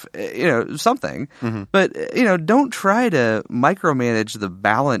life. Something. Mm-hmm. But don't try to micromanage the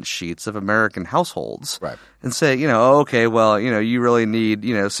balance sheets of American households. Right. And say, okay, well, you really need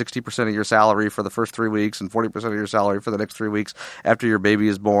 60% of your salary for the first 3 weeks and 40% of your salary for the next 3 weeks after your baby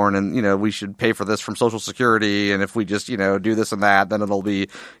is born, and we should pay for this from Social Security, and if we just do this and that, then it'll be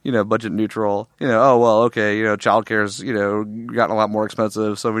budget neutral. Oh well, okay, childcare's gotten a lot more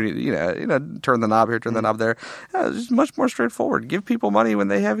expensive, so we need turn the knob here, turn the knob there. It's just much more straightforward. Give people money when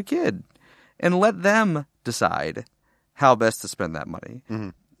they have a kid, and let them decide how best to spend that money.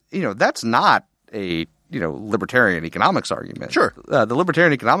 Mm-hmm. That's not a libertarian economics argument. Sure. The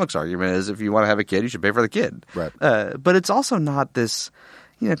libertarian economics argument is if you want to have a kid, you should pay for the kid. Right. But it's also not this,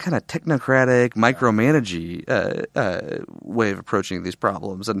 kind of technocratic, micromanagey way of approaching these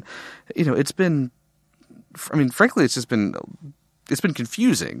problems. And, it's been, frankly, it's been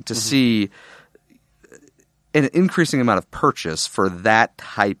confusing to see an increasing amount of purchase for that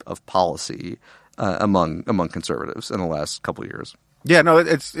type of policy among conservatives in the last couple of years. Yeah, no,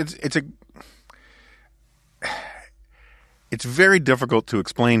 it's very difficult to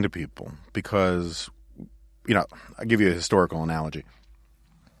explain to people because, I'll give you a historical analogy.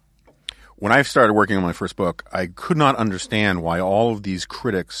 When I started working on my first book, I could not understand why all of these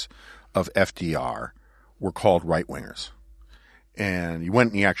critics of FDR were called right-wingers. And you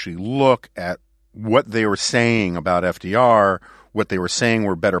went and you actually look at what they were saying about FDR, what they were saying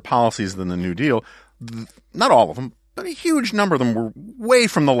were better policies than the New Deal. Not all of them, but a huge number of them were way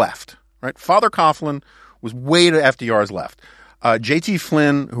from the left, right? Father Coughlin was way to FDR's left. J.T.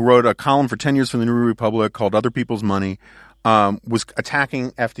 Flynn, who wrote a column for 10 years for the New Republic called Other People's Money, was attacking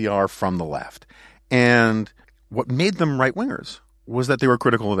FDR from the left. And what made them right-wingers was that they were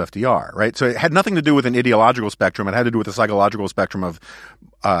critical of FDR, right? So it had nothing to do with an ideological spectrum. It had to do with a psychological spectrum of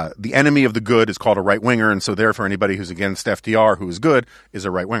the enemy of the good is called a right-winger, and so therefore anybody who's against FDR who is good is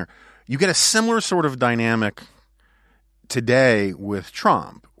a right-winger. You get a similar sort of dynamic today with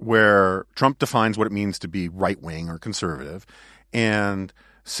Trump, where Trump defines what it means to be right-wing or conservative, and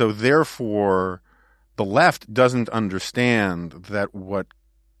So therefore, the left doesn't understand that what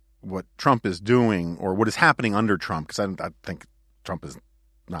Trump is doing, or what is happening under Trump, because I think Trump is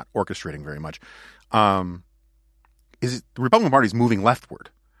not orchestrating very much, is the Republican Party is moving leftward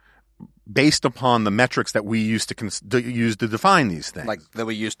based upon the metrics that we used to use to define these things. Like that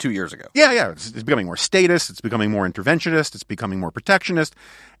we used 2 years ago. Yeah. It's becoming more statist. It's becoming more interventionist. It's becoming more protectionist.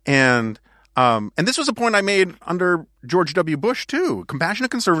 And this was a point I made under George W. Bush, too.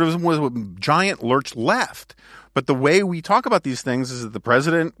 Compassionate conservatism was a giant lurch left. But the way we talk about these things is that the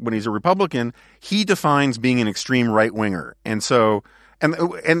president, when he's a Republican, he defines being an extreme right-winger. And so, and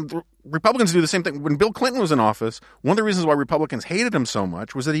Republicans do the same thing. When Bill Clinton was in office, one of the reasons why Republicans hated him so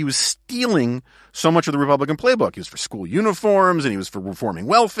much was that he was stealing so much of the Republican playbook. He was for school uniforms, and he was for reforming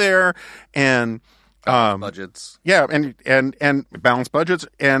welfare, and budgets. Yeah, and balanced budgets,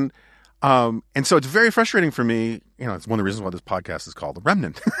 and so it's very frustrating for me. It's one of the reasons why this podcast is called The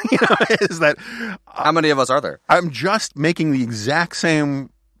Remnant. Is that how many of us are there? I'm just making the exact same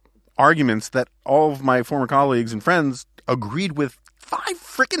arguments that all of my former colleagues and friends agreed with 5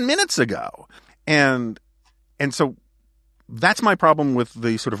 freaking minutes ago. And so that's my problem with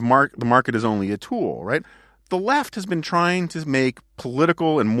the sort of the market is only a tool, right? The left has been trying to make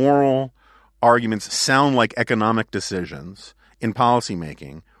political and moral arguments sound like economic decisions in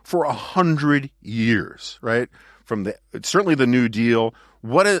policymaking for 100 years, right? From certainly the New Deal.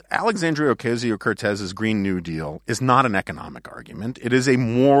 What is Alexandria Ocasio-Cortez's Green New Deal is not an economic argument. It is a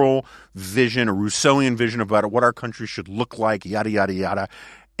moral vision, a Rousseauian vision about what our country should look like, yada, yada, yada.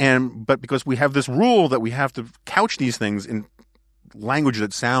 But because we have this rule that we have to couch these things in language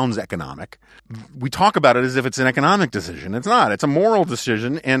that sounds economic, we talk about it as if it's an economic decision. It's not. It's a moral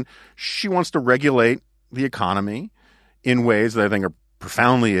decision. And she wants to regulate the economy in ways that I think are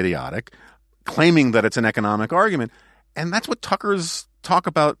profoundly idiotic, claiming that it's an economic argument. And that's what Tucker's talk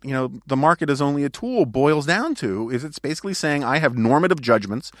about, the market is only a tool boils down to, is it's basically saying I have normative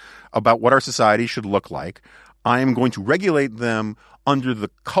judgments about what our society should look like. I am going to regulate them under the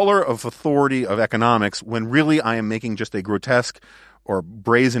color of authority of economics when really I am making just a grotesque or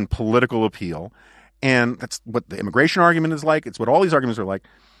brazen political appeal. And that's what the immigration argument is like. It's what all these arguments are like.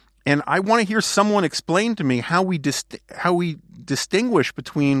 And I want to hear someone explain to me how we distinguish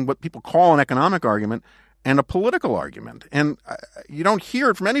between what people call an economic argument and a political argument. And you don't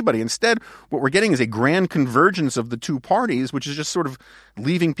hear it from anybody. Instead, what we're getting is a grand convergence of the two parties, which is just sort of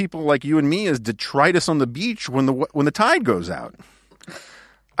leaving people like you and me as detritus on the beach when the tide goes out.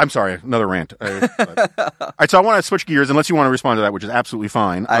 I'm sorry, another rant. All right, so I want to switch gears, unless you want to respond to that, which is absolutely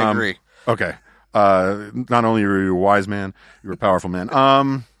fine. I agree. Okay. Not only are you a wise man, you're a powerful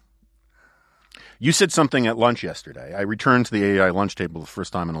man. You said something at lunch yesterday. I returned to the AEI lunch table the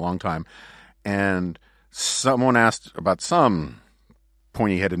first time in a long time, and someone asked about some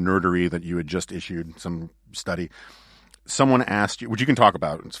pointy-headed nerdery that you had just issued, some study. Someone asked you, which you can talk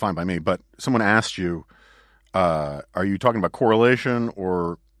about, it's fine by me, but someone asked you, are you talking about correlation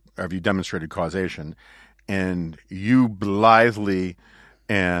or have you demonstrated causation? And you blithely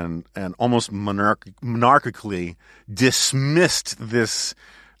and almost monarchically dismissed this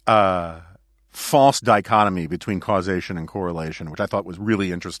false dichotomy between causation and correlation, which I thought was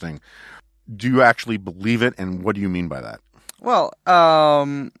really interesting. Do you actually believe it, and what do you mean by that? Well,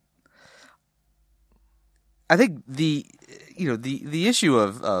 I think the issue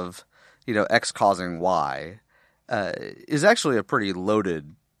of X causing Y is actually a pretty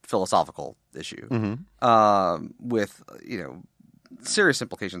loaded philosophical issue, with serious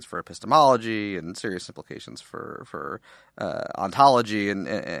implications for epistemology and serious implications for ontology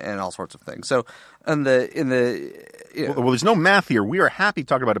and all sorts of things. So, well, there's no math here. We are happy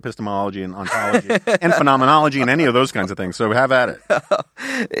talking about epistemology and ontology and phenomenology and any of those kinds of things. So have at it.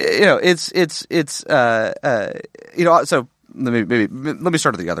 So let me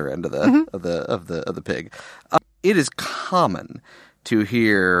start at the other end of the pig. It is common to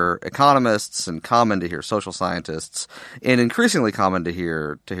hear economists and common to hear social scientists and increasingly common to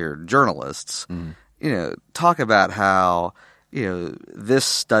hear journalists, talk about how, this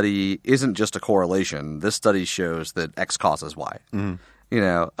study isn't just a correlation. This study shows that X causes Y, or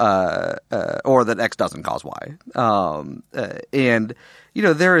that X doesn't cause Y. And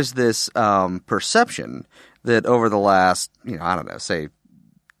there is this perception that over the last, say,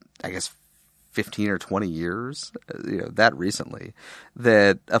 I guess 15 or 20 years, that recently,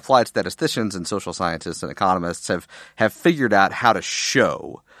 that applied statisticians and social scientists and economists have figured out how to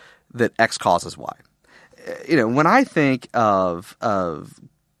show that X causes Y. When I think of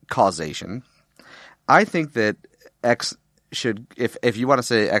causation, I think that X should, if you want to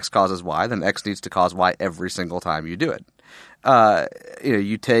say X causes Y, then X needs to cause Y every single time you do it.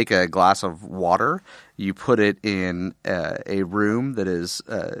 You take a glass of water, you put it in a room that is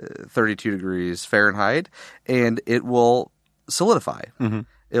 32 degrees Fahrenheit, and it will solidify. Mm-hmm.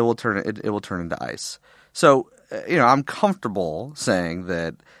 It will turn into ice. So I'm comfortable saying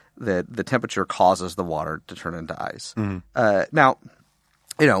that the temperature causes the water to turn into ice. Mm-hmm. Now,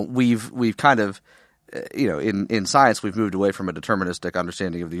 we've kind of in science, we've moved away from a deterministic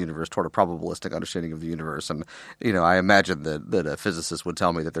understanding of the universe toward a probabilistic understanding of the universe. And, I imagine that a physicist would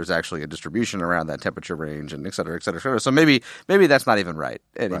tell me that there's actually a distribution around that temperature range and et cetera, et cetera, et cetera. So maybe that's not even right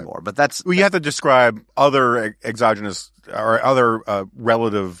anymore. Right. But that's – Well, you have to describe other exogenous or other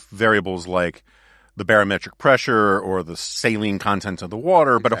relative variables like the barometric pressure or the saline content of the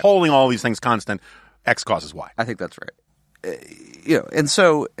water. Exactly. But holding all these things constant, X causes Y. I think that's right. And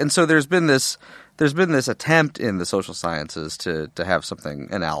so there's been this attempt in the social sciences to have something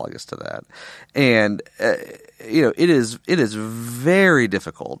analogous to that, and it is very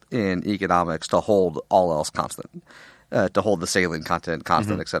difficult in economics to hold all else constant, to hold the saline content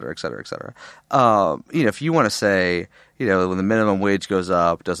constant, mm-hmm. et cetera, et cetera, et cetera. If you want to say, when the minimum wage goes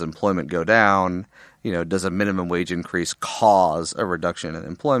up, does employment go down? Does a minimum wage increase cause a reduction in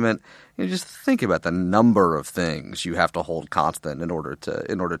employment? Just think about the number of things you have to hold constant in order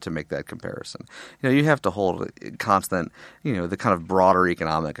to make that comparison. You have to hold constant, the kind of broader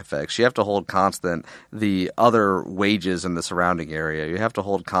economic effects. You have to hold constant the other wages in the surrounding area. You have to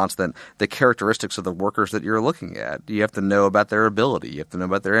hold constant the characteristics of the workers that you're looking at. You have to know about their ability. You have to know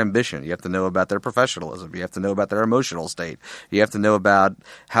about their ambition. You have to know about their professionalism. You have to know about their emotional state. You have to know about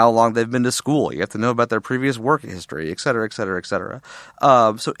how long they've been to school. You have to know about their previous work history, et cetera, et cetera, et cetera.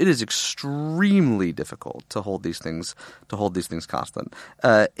 So it is extremely difficult to hold these things constant.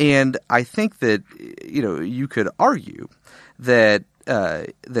 And I think that you could argue that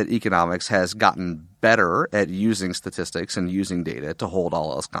economics has gotten better at using statistics and using data to hold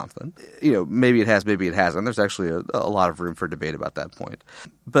all else constant. Maybe it has, maybe it hasn't. There's actually a lot of room for debate about that point.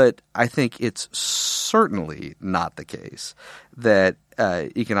 But I think it's certainly not the case that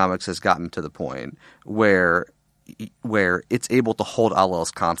economics has gotten to the point where it's able to hold all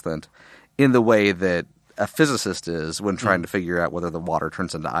else constant in the way that a physicist is when trying to figure out whether the water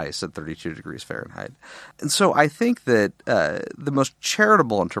turns into ice at 32 degrees Fahrenheit. And so I think that the most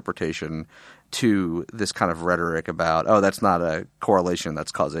charitable interpretation to this kind of rhetoric about, that's not a correlation,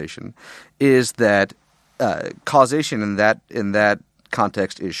 that's causation, is that causation in that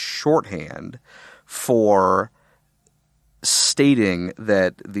context is shorthand for stating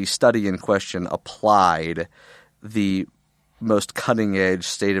that the study in question applied the most cutting-edge,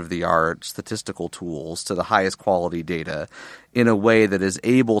 state-of-the-art statistical tools to the highest quality data in a way that is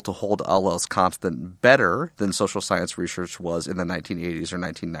able to hold all else constant better than social science research was in the 1980s or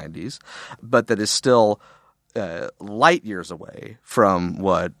 1990s, but that is still light years away from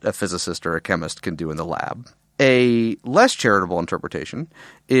what a physicist or a chemist can do in the lab. A less charitable interpretation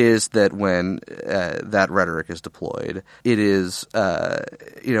is that when that rhetoric is deployed, it is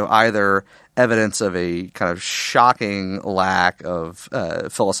either evidence of a kind of shocking lack of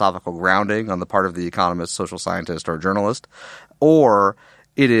philosophical grounding on the part of the economist, social scientist, or journalist, or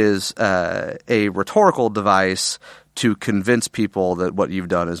it is a rhetorical device to convince people that what you've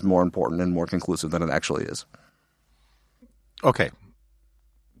done is more important and more conclusive than it actually is. Okay.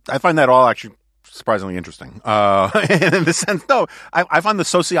 I find that all actually surprisingly interesting. In the sense, no, I find the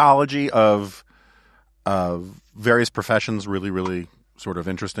sociology of various professions really, really sort of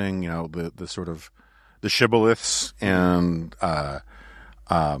interesting. The sort of the shibboleths and other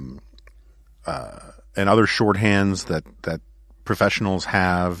shorthands that professionals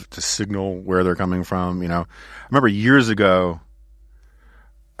have to signal where they're coming from. I remember years ago,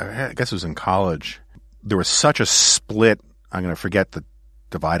 I guess it was in college, there was such a split. I'm going to forget the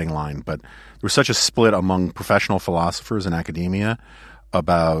dividing line, but there was such a split among professional philosophers in academia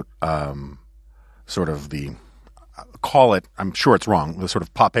about sort of call it, I'm sure it's wrong, the sort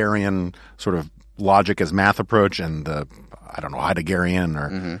of Popperian sort of logic as math approach and the, Heideggerian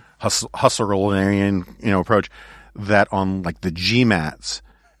or Husserlian, approach, that on like the GMATs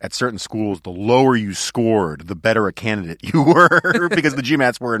at certain schools, the lower you scored, the better a candidate you were because the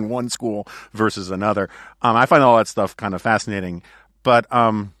GMATs were in one school versus another. I find all that stuff kind of fascinating. But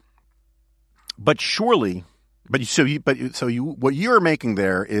surely, what you're making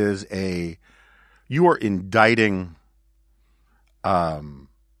there is you are indicting the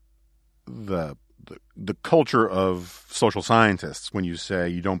culture of social scientists when you say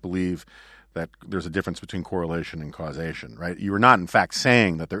you don't believe that there's a difference between correlation and causation, right? You are not, in fact,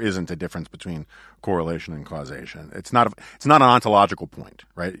 saying that there isn't a difference between correlation and causation. It's not an ontological point,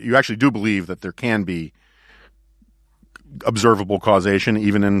 right? You actually do believe that there can be observable causation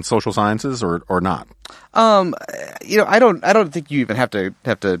even in social sciences or not? I don't think you even have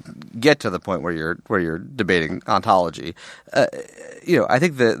to get to the point where you're debating ontology. I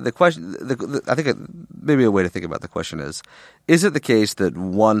think the question, maybe a way to think about the question is it the case that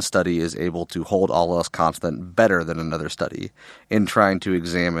one study is able to hold all else constant better than another study in trying to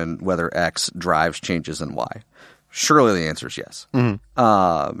examine whether X drives changes in Y? Surely the answer is yes.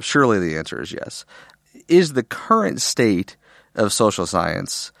 Surely the answer is yes. Is the current state of social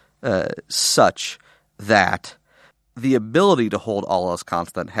science such that the ability to hold all else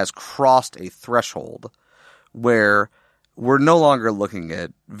constant has crossed a threshold where we're no longer looking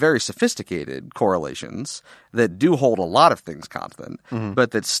at very sophisticated correlations that do hold a lot of things constant,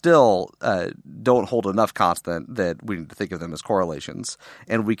 but that still don't hold enough constant that we need to think of them as correlations.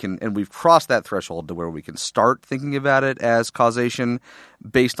 And we've crossed that threshold to where we can start thinking about it as causation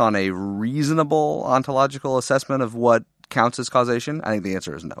based on a reasonable ontological assessment of what counts as causation? I think the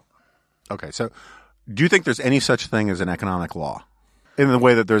answer is no. Okay, so do you think there's any such thing as an economic law in the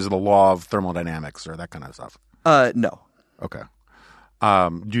way that there's the law of thermodynamics or that kind of stuff? No. Okay.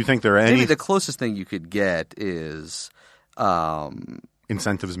 Do you think there are any... Maybe the closest thing you could get is...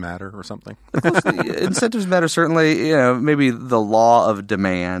 incentives matter or something? Incentives matter, certainly. Maybe the law of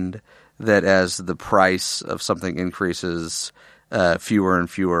demand, that as the price of something increases, fewer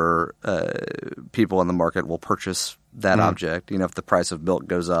and fewer people in the market will purchase that object. If the price of milk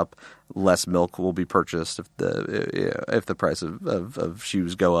goes up, less milk will be purchased. If the price of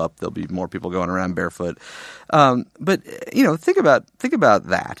shoes go up, there'll be more people going around barefoot. But think about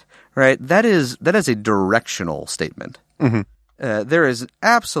that, right? That is a directional statement. There is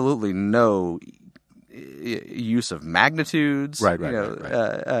absolutely no use of magnitudes. Right.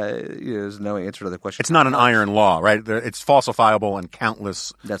 There's no answer to the question. It's not an iron law, right? It's falsifiable in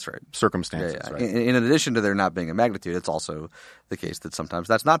countless That's right. circumstances. Yeah. Right? In addition to there not being a magnitude, it's also the case that sometimes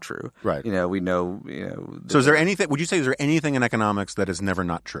that's not true. Right. We know. So is there anything? Would you say is there anything in economics that is never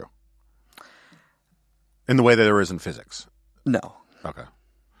not true? In the way that there is in physics? No. Okay.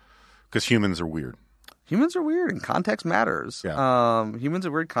 Because humans are weird. Humans are weird, and context matters. Yeah. Humans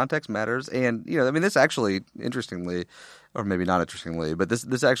are weird, context matters, and this actually, interestingly, or maybe not interestingly, but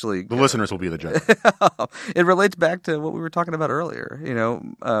this actually the listeners will be the judge. It relates back to what we were talking about earlier.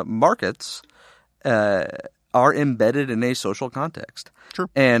 Markets are embedded in a social context. Sure.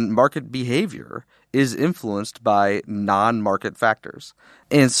 And market behavior is influenced by non-market factors,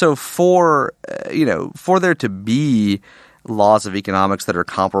 and so for there to be laws of economics that are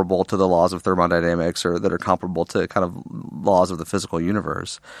comparable to the laws of thermodynamics or that are comparable to kind of laws of the physical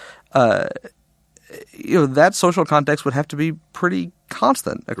universe, that social context would have to be pretty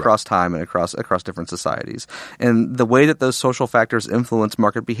constant across time and across different societies. And the way that those social factors influence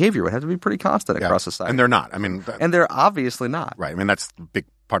market behavior would have to be pretty constant across society. And they're not. And they're obviously not. Right. That's the big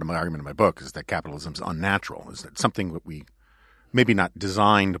part of my argument in my book is that capitalism is unnatural, is that something that we maybe not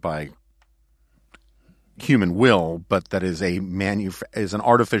designed by human will, but that is is an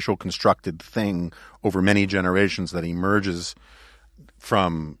artificial constructed thing over many generations that emerges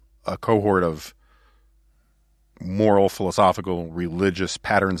from a cohort of moral, philosophical, religious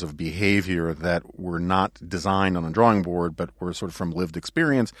patterns of behavior that were not designed on a drawing board, but were sort of from lived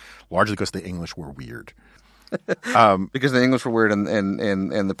experience, largely because the English were weird. Because the English were weird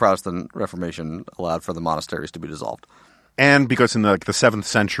and the Protestant Reformation allowed for the monasteries to be dissolved. And because in the 7th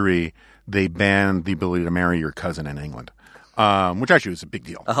century, they banned the ability to marry your cousin in England, which actually was a big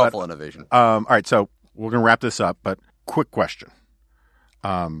deal. A helpful innovation. All right, so we're going to wrap this up, but quick question.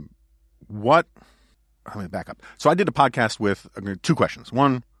 Let me back up. So I did a podcast with 2 questions.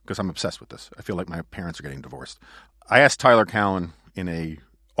 One, because I'm obsessed with this. I feel like my parents are getting divorced. I asked Tyler Cowen in a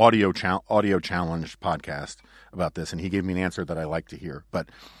audio challenge podcast about this, and he gave me an answer that I like to hear. But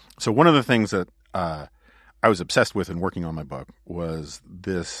so one of the things that I was obsessed with in working on my book was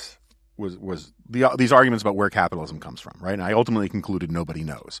these arguments about where capitalism comes from, right? And I ultimately concluded nobody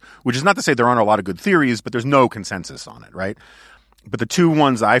knows, which is not to say there aren't a lot of good theories, but there's no consensus on it, right? But the 2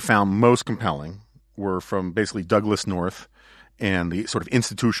 ones I found most compelling were from basically Douglas North and the sort of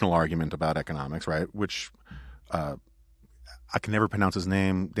institutional argument about economics, right? Which I can never pronounce his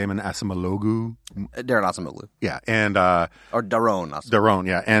name, Damon Acemoglu. Darren Acemoglu. Yeah, and or Daron Acemoglu. Daron,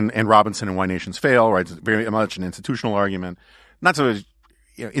 yeah, and Robinson and Why Nations Fail, right? It's very much an institutional argument, not so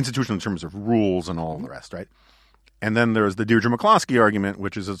institutional in terms of rules and all the rest, right? And then there's the Deirdre McCloskey argument,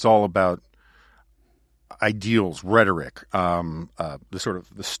 which is it's all about ideals, rhetoric, the sort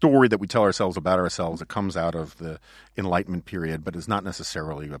of the story that we tell ourselves about ourselves that comes out of the Enlightenment period, but is not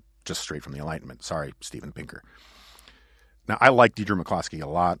necessarily just straight from the Enlightenment. Sorry, Steven Pinker. Now, I like Deirdre McCloskey a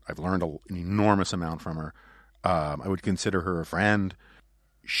lot. I've learned an enormous amount from her. I would consider her a friend.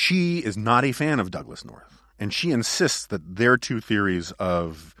 She is not a fan of Douglass North, and she insists that their two theories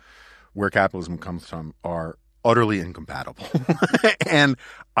of where capitalism comes from are utterly incompatible. And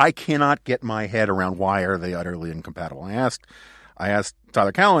I cannot get my head around why are they utterly incompatible. I asked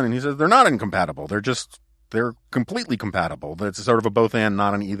Tyler Cowen, and he says they're not incompatible. They're completely compatible. It's sort of a both and,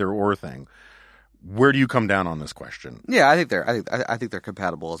 not an either or thing. Where do you come down on this question? Yeah, I think they're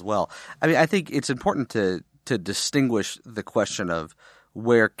compatible as well. I mean, I think it's important to distinguish the question of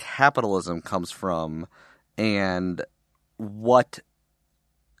where capitalism comes from and what.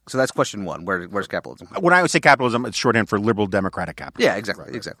 So that's question one. Where's capitalism come from? When I would say capitalism, it's shorthand for liberal democratic capitalism. Yeah,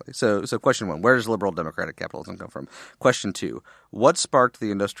 exactly, exactly. So question one, where does liberal democratic capitalism come from? Question two, what sparked the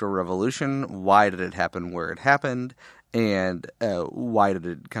Industrial Revolution? Why did it happen where it happened? And why did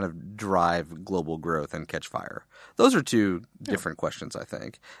it kind of drive global growth and catch fire? Those are two different questions, I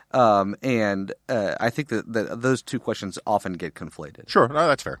think. And I think that those two questions often get conflated. Sure, no,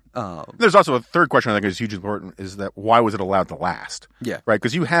 that's fair. There's also a third question I think is hugely important, is that why was it allowed to last? Yeah. Right?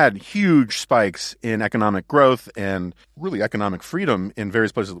 Because you had huge spikes in economic growth and really economic freedom in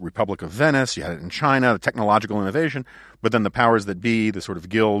various places, the Republic of Venice, you had it in China, the technological innovation, but then the powers that be, the sort of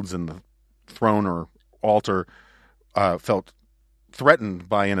guilds and the throne or altar, felt threatened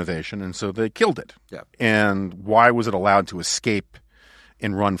by innovation, and so they killed it. Yeah. And why was it allowed to escape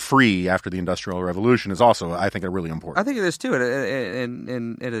and run free after the Industrial Revolution is also, I think, really important. I think it is too,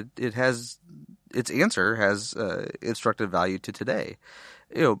 and it has its answer has instructive value to today.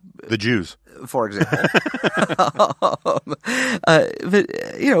 You know, the Jews, for example.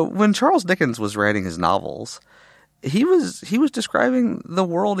 But when Charles Dickens was writing his novels, he was describing the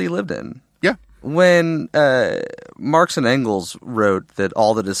world he lived in. Yeah. When Marx and Engels wrote that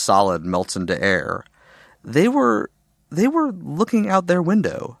all that is solid melts into air, they were looking out their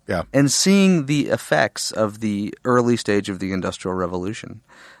window and seeing the effects of the early stage of the Industrial Revolution.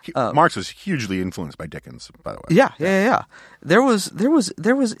 Marx was hugely influenced by Dickens, by the way. Yeah. There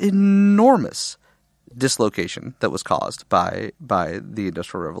was enormous dislocation that was caused by the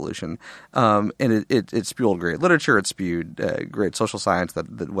Industrial Revolution, and it spewed great literature. It spewed great social science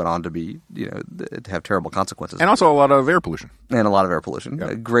that went on to be to have terrible consequences, and also a lot of air pollution.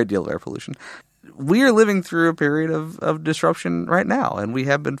 A great deal of air pollution. We are living through a period of disruption right now, and we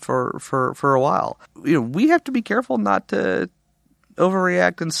have been for a while. We have to be careful not to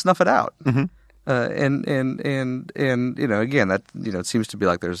overreact and snuff it out. Mm-hmm. And again, that it seems to be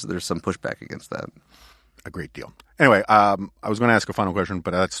like there's some pushback against that. A great deal. Anyway, I was going to ask a final question,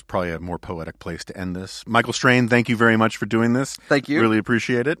 but that's probably a more poetic place to end this. Michael Strain, thank you very much for doing this. Thank you. Really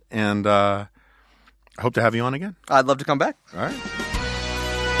appreciate it, and I hope to have you on again. I'd love to come back. All right.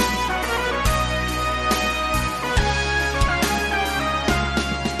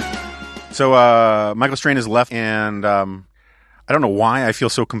 So Michael Strain is left, and I don't know why I feel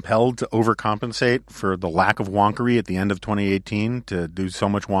so compelled to overcompensate for the lack of wonkery at the end of 2018 to do so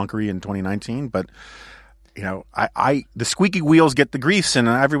much wonkery in 2019. But, the squeaky wheels get the grease, and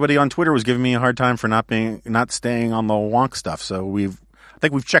everybody on Twitter was giving me a hard time for not staying on the wonk stuff. So I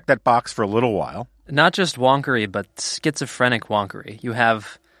think we've checked that box for a little while. Not just wonkery, but schizophrenic wonkery. You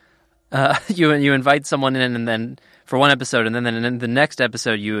have you invite someone in, and then for one episode, and then in the next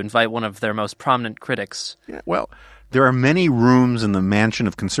episode you invite one of their most prominent critics. Yeah, well, there are many rooms in the mansion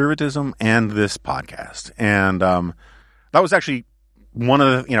of conservatism and this podcast. And that was actually one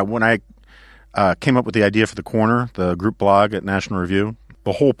of the, when I came up with the idea for The Corner, the group blog at National Review,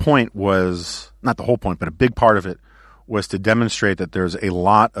 the whole point was, not the whole point, but a big part of it was to demonstrate that there's a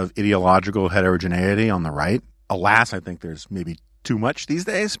lot of ideological heterogeneity on the right. Alas, I think there's maybe too much these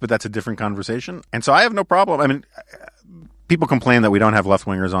days, but that's a different conversation. And so I have no problem. I mean, people complain that we don't have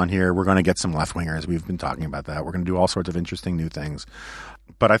left-wingers on here. We're going to get some left-wingers. We've been talking about that. We're going to do all sorts of interesting new things.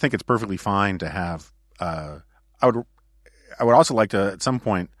 But I think it's perfectly fine to have I would also like to, at some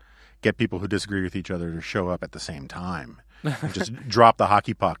point, get people who disagree with each other to show up at the same time and just drop the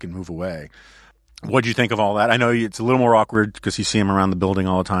hockey puck and move away. What do you think of all that? I know it's a little more awkward because you see him around the building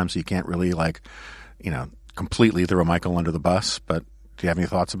all the time, so you can't really, completely throw Michael under the bus. But do you have any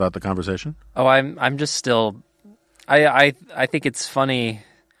thoughts about the conversation? Oh, I'm just still... I think it's funny.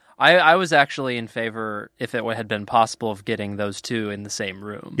 I was actually in favor, if it had been possible, of getting those two in the same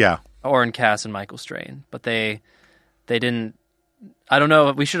room. Yeah. Orrin Cass and Michael Strain. But they didn't... I don't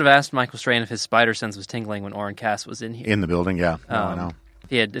know. We should have asked Michael Strain if his spider sense was tingling when Orrin Cass was in here. In the building, yeah. No, I know.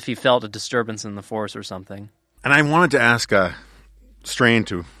 If he felt a disturbance in the force or something. And I wanted to ask Strain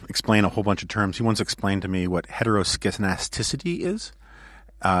to explain a whole bunch of terms. He once explained to me what heteroskedasticity is.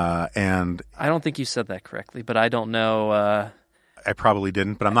 And I don't think you said that correctly, but I don't know. I probably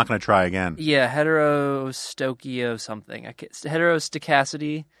didn't, but I'm not going to try again. Yeah, heterostokio something.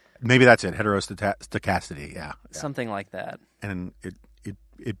 Heterostachacity. Maybe that's it. Heterostachacity. Yeah. Something like that. And it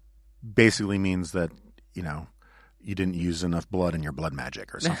basically means that, you know, you didn't use enough blood in your blood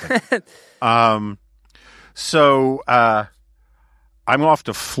magic or something. So I'm off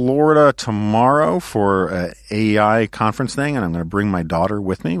to Florida tomorrow for an AEI conference thing, and I'm going to bring my daughter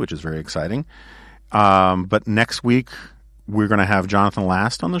with me, which is very exciting. But next week we're going to have Jonathan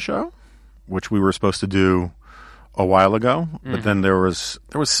Last on the show, which we were supposed to do a while ago, but then there was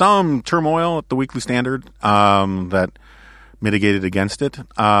some turmoil at the Weekly Standard that mitigated against it.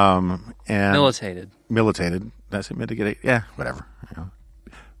 And Militated. Did I say mitigated? Yeah, whatever. You know.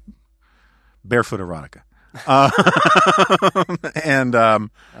 Barefoot erotica. And all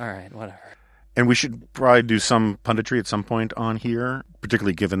right, whatever. And we should probably do some punditry at some point on here,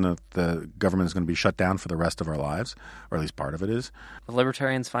 particularly given that the government is going to be shut down for the rest of our lives, or at least part of it is. The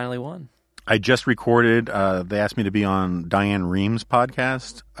Libertarians finally won. I just recorded, they asked me to be on Diane Ream's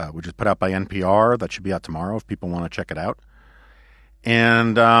podcast, which is put out by NPR. That should be out tomorrow if people want to check it out.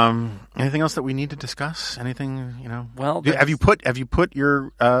 And anything else that we need to discuss? Anything, you know? Well, have you put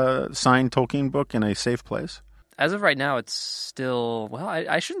your signed Tolkien book in a safe place? As of right now, it's still, well,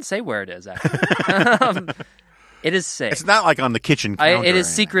 I shouldn't say where it is, actually. It is safe. It's not like on the kitchen counter. It is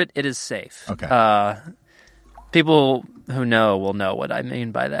secret. It is safe. Okay. People who know will know what I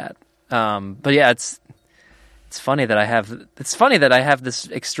mean by that. But yeah, it's funny that I have this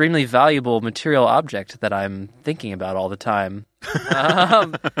extremely valuable material object that I'm thinking about all the time.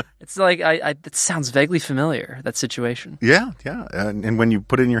 It's like it sounds vaguely familiar, that situation. Yeah. And when you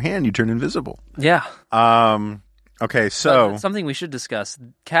put it in your hand, you turn invisible. Yeah. Okay, so something we should discuss.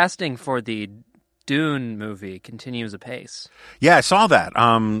 Casting for the Dune movie continues apace. Yeah, I saw that.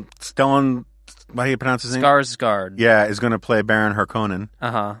 Stellan, how do you pronounce his name? Skarsgård. Yeah, is going to play Baron Harkonnen.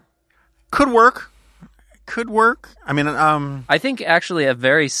 Uh-huh. Could work. I mean, I think actually a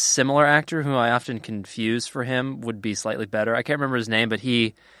very similar actor who I often confuse for him would be slightly better. I can't remember his name, but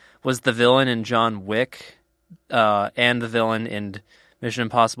he was the villain in John Wick and the villain in Mission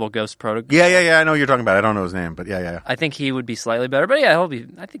Impossible Ghost Protocol. Yeah. I know what you're talking about. I don't know his name, but yeah. I think he would be slightly better, but yeah,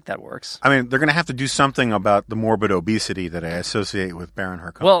 I think that works. I mean, they're going to have to do something about the morbid obesity that I associate with Baron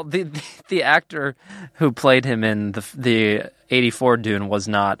Harkonnen. Well, the actor who played him in the 84 Dune was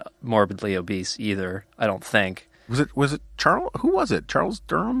not morbidly obese either, I don't think. Was it Charles? Who was it? Charles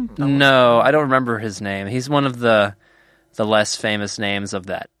Durham? No, I don't remember his name. He's one of the less famous names of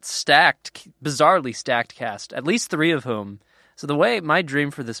that bizarrely stacked cast, at least three of whom. So my dream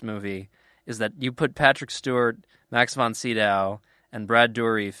for this movie is that you put Patrick Stewart, Max von Sydow, and Brad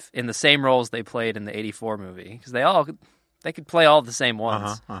Dourif in the same roles they played in the 84 movie, because they could play all the same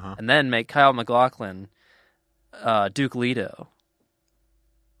ones, and then make Kyle MacLachlan Duke Leto,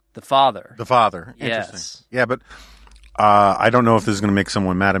 the father. The father. Interesting. Yes. Yeah, but I don't know if this is going to make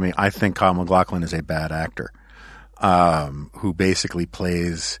someone mad at me. I think Kyle MacLachlan is a bad actor who basically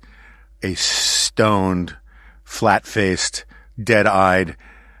plays a stoned, flat-faced, dead-eyed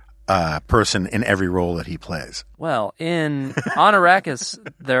person in every role that he plays. Well, on Arrakis,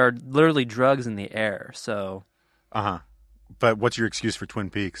 there are literally drugs in the air, so... But what's your excuse for Twin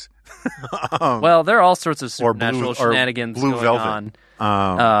Peaks? Well, there are all sorts of supernatural shenanigans Blue going Velvet.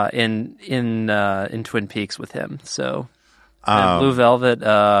 on in Twin Peaks with him. So, Blue Velvet,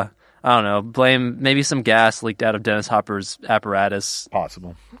 I don't know, blame maybe some gas leaked out of Dennis Hopper's apparatus.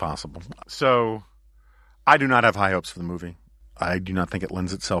 Possible. So, I do not have high hopes for the movie. I do not think it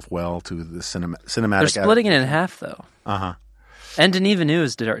lends itself well to the cinematic. They're splitting it in half, though. And Denis Villeneuve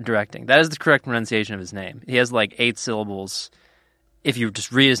is directing. That is the correct pronunciation of his name. He has like 8 syllables if you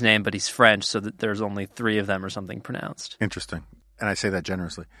just read his name, but he's French, so that there's only 3 of them or something pronounced. Interesting. And I say that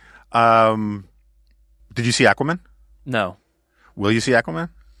generously. Did you see Aquaman? No. Will you see Aquaman?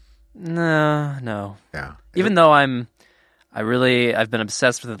 No. Yeah. Even though I've been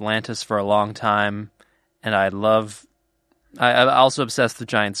obsessed with Atlantis for a long time, and I'm also obsessed with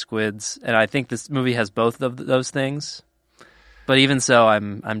giant squids, and I think this movie has both of those things. But even so,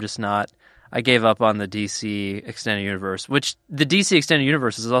 I'm just not. I gave up on the DC Extended Universe, which the DC Extended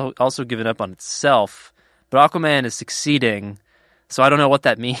Universe has also given up on itself. But Aquaman is succeeding, so I don't know what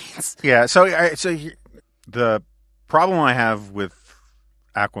that means. Yeah. So the problem I have with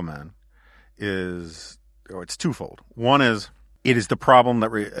Aquaman is, it's twofold. One is, it is the problem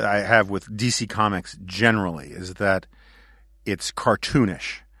that I have with DC Comics generally, is that it's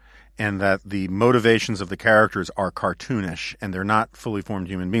cartoonish. And that the motivations of the characters are cartoonish, and they're not fully formed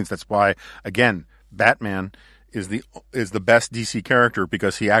human beings. That's why, again, Batman is the best DC character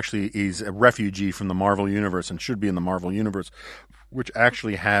because he actually is a refugee from the Marvel Universe and should be in the Marvel Universe, which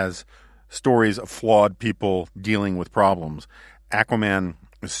actually has stories of flawed people dealing with problems. Aquaman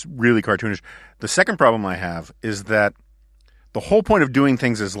is really cartoonish. The second problem I have is that the whole point of doing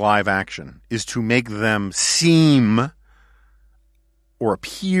things as live action is to make them seem or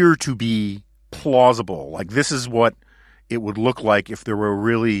appear to be plausible. Like, this is what it would look like if there were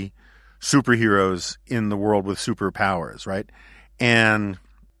really superheroes in the world with superpowers, right? And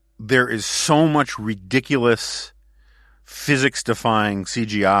there is so much ridiculous physics-defying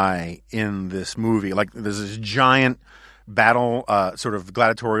CGI in this movie. Like, there's this giant battle, sort of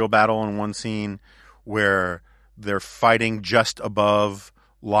gladiatorial battle in one scene where they're fighting just above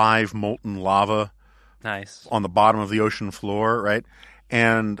live molten lava. Nice. On the bottom of the ocean floor, right?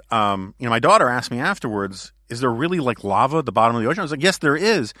 And, my daughter asked me afterwards, is there really like lava at the bottom of the ocean? I was like, yes, there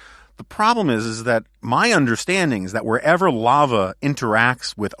is. The problem is that my understanding is that wherever lava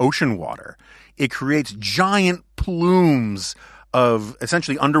interacts with ocean water, it creates giant plumes of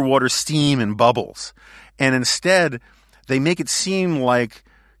essentially underwater steam and bubbles. And instead, they make it seem like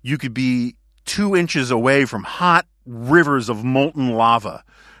you could be 2 inches away from hot rivers of molten lava,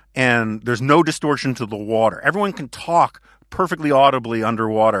 and there's no distortion to the water. Everyone can talk perfectly audibly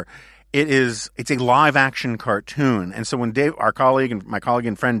underwater. It's a live action cartoon. And so when my colleague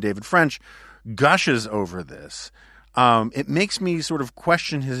and friend David French gushes over this, it makes me sort of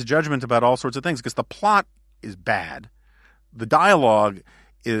question his judgment about all sorts of things, because the plot is bad. The dialogue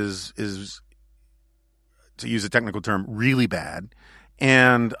is, to use a technical term, really bad.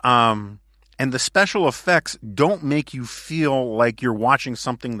 And the special effects don't make you feel like you're watching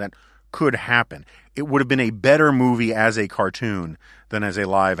something that could happen. It would have been a better movie as a cartoon than as a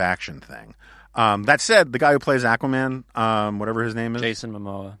live action thing. That said, the guy who plays Aquaman, whatever his name is, Jason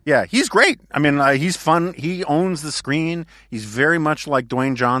Momoa. Yeah, he's great. I mean, he's fun. He owns the screen. He's very much like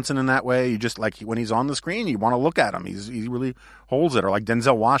Dwayne Johnson in that way. You just like when he's on the screen, you want to look at him. He really holds it. Or like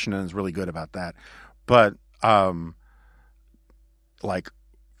Denzel Washington is really good about that. But like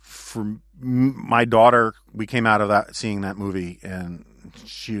for my daughter, we came out of seeing that movie, and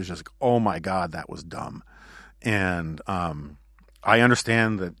she was just like, "Oh my God, that was dumb." And I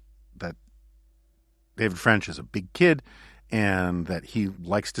understand that David French is a big kid and that he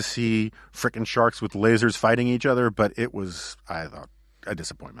likes to see frickin' sharks with lasers fighting each other, but it was, I thought, a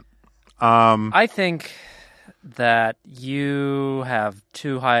disappointment. I think that you have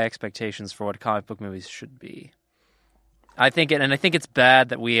too high expectations for what comic book movies should be. I think it's bad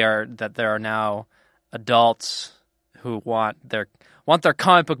that there are now adults who want their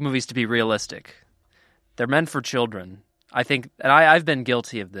comic book movies to be realistic. They're meant for children. I think, and I've been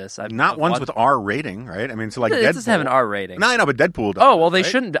guilty of this. Not ones with R rating, right? I mean, so like Deadpool. It doesn't have an R rating. No, I know, but Deadpool does. Oh well, they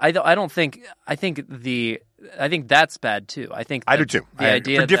right? shouldn't. I don't think. I think that's bad too. I think I do too. The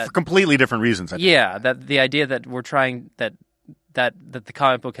idea for completely different reasons. That the idea that we're trying that the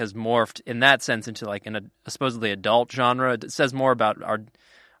comic book has morphed in that sense into like a supposedly adult genre. It says more about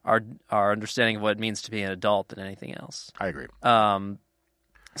our understanding of what it means to be an adult than anything else. I agree.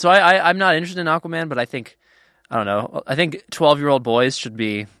 So I'm not interested in Aquaman, but I think 12-year-old boys should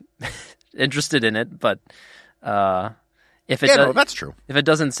be interested in it. But that's true. If it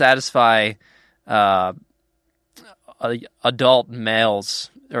doesn't satisfy adult males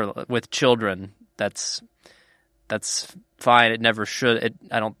or with children, that's fine. It never should.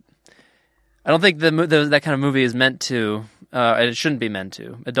 I don't think that kind of movie is meant to. It shouldn't be meant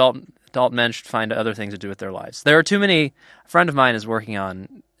to. Adult men should find other things to do with their lives. There are too many. A friend of mine is working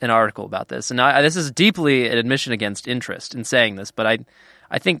on an article about this, and this is deeply an admission against interest in saying this, but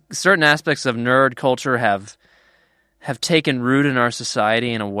I think certain aspects of nerd culture have taken root in our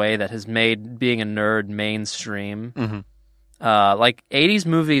society in a way that has made being a nerd mainstream. Mm-hmm. Like 80s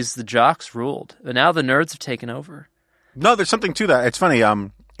movies, the jocks ruled, but now the nerds have taken over. No, there's something to that. It's funny.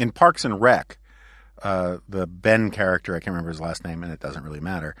 In Parks and Rec, the Ben character, I can't remember his last name, and it doesn't really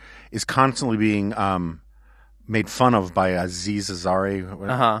matter, is constantly being made fun of by Aziz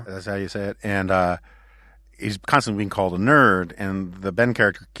Ansari. That's how you say it. And he's constantly being called a nerd, and the Ben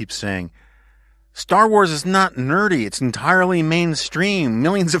character keeps saying, Star Wars is not nerdy. It's entirely mainstream.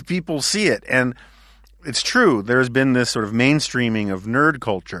 Millions of people see it. And it's true. There's been this sort of mainstreaming of nerd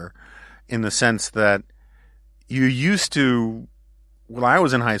culture in the sense that you used to, when I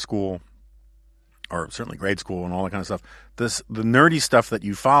was in high school, or certainly grade school and all that kind of stuff, the nerdy stuff that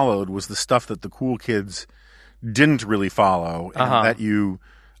you followed was the stuff that the cool kids didn't really follow, and that you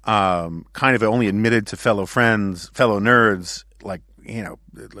kind of only admitted to fellow nerds, like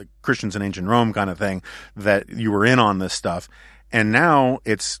Christians in ancient Rome kind of thing, that you were in on this stuff. And now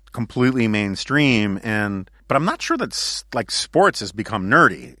it's completely mainstream, But I'm not sure that sports has become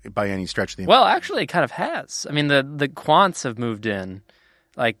nerdy by any stretch of the Well, actually, it kind of has. I mean, the quants have moved in,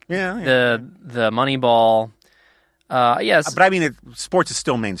 the Moneyball. Yes, but I mean, sports is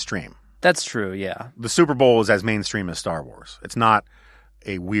still mainstream. That's true. Yeah, The Super Bowl is as mainstream as Star Wars. It's not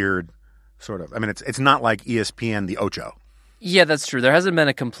a weird sort of. I mean, it's not like ESPN the Ocho. yeah, that's true. There hasn't been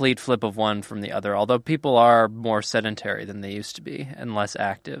a complete flip of one from the other, although people are more sedentary than they used to be and less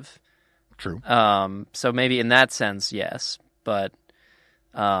active. True. So maybe in that sense, yes. But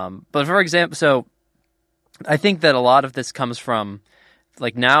for example, so I think that a lot of this comes from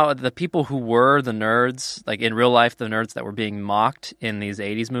now the people who were the nerds, in real life, the nerds that were being mocked in these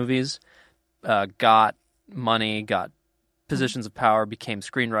 80s movies, got money, got positions of power, became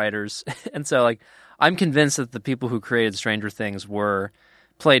screenwriters. And so I'm convinced that the people who created Stranger Things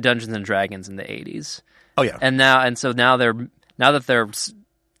played Dungeons and Dragons in the 80s. Oh yeah. And now that they're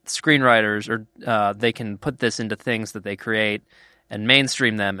screenwriters, or they can put this into things that they create and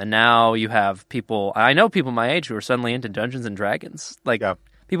mainstream them, and now you have people. I know people my age who are suddenly into Dungeons and Dragons,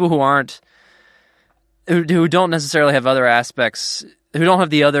 people who don't necessarily have other aspects, who don't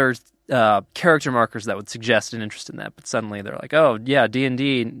have the other character markers that would suggest an interest in that, but suddenly they're like, oh yeah,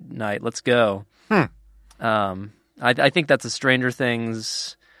 D&D night, let's go. I think that's a Stranger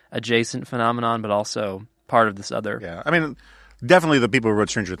Things adjacent phenomenon, but also part of this other. Yeah, I mean, definitely the people who wrote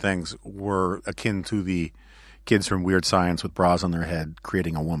Stranger Things were akin to the kids from Weird Science with bras on their head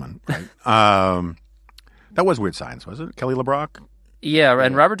creating a woman, right? That was Weird Science, was it? Kelly LeBrock? Yeah,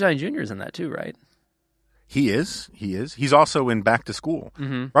 and Robert Downey Jr. is in that too, right? He is. He's also in Back to School.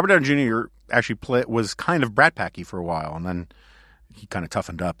 Mm-hmm. Robert Downey Jr. actually was kind of Brat Packy for a while, and then he kind of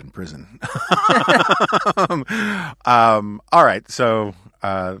toughened up in prison. All right, so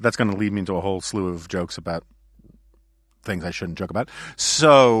that's going to lead me into a whole slew of jokes about things I shouldn't joke about.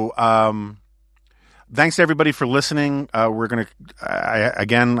 So thanks to everybody for listening. We're going to,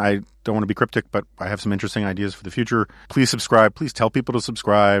 again, I don't want to be cryptic, but I have some interesting ideas for the future. Please subscribe. Please tell people to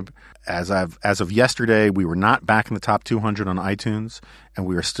subscribe. As of yesterday, we were not back in the top 200 on iTunes, and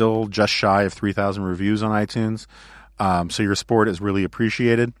we are still just shy of 3,000 reviews on iTunes. So your support is really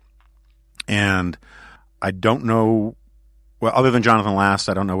appreciated. And I don't know, well, other than Jonathan Last,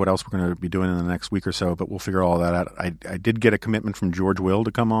 I don't know what else we're going to be doing in the next week or so, but we'll figure all that out. I did get a commitment from George Will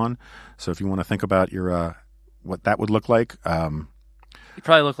to come on. So if you want to think about your what that would look like. You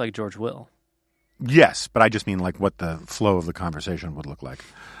probably look like George Will. Yes, but I just mean what the flow of the conversation would look like.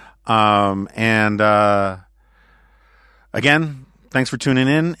 Again, thanks for tuning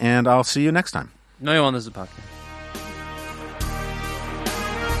in, and I'll see you next time. No, you want this is a podcast.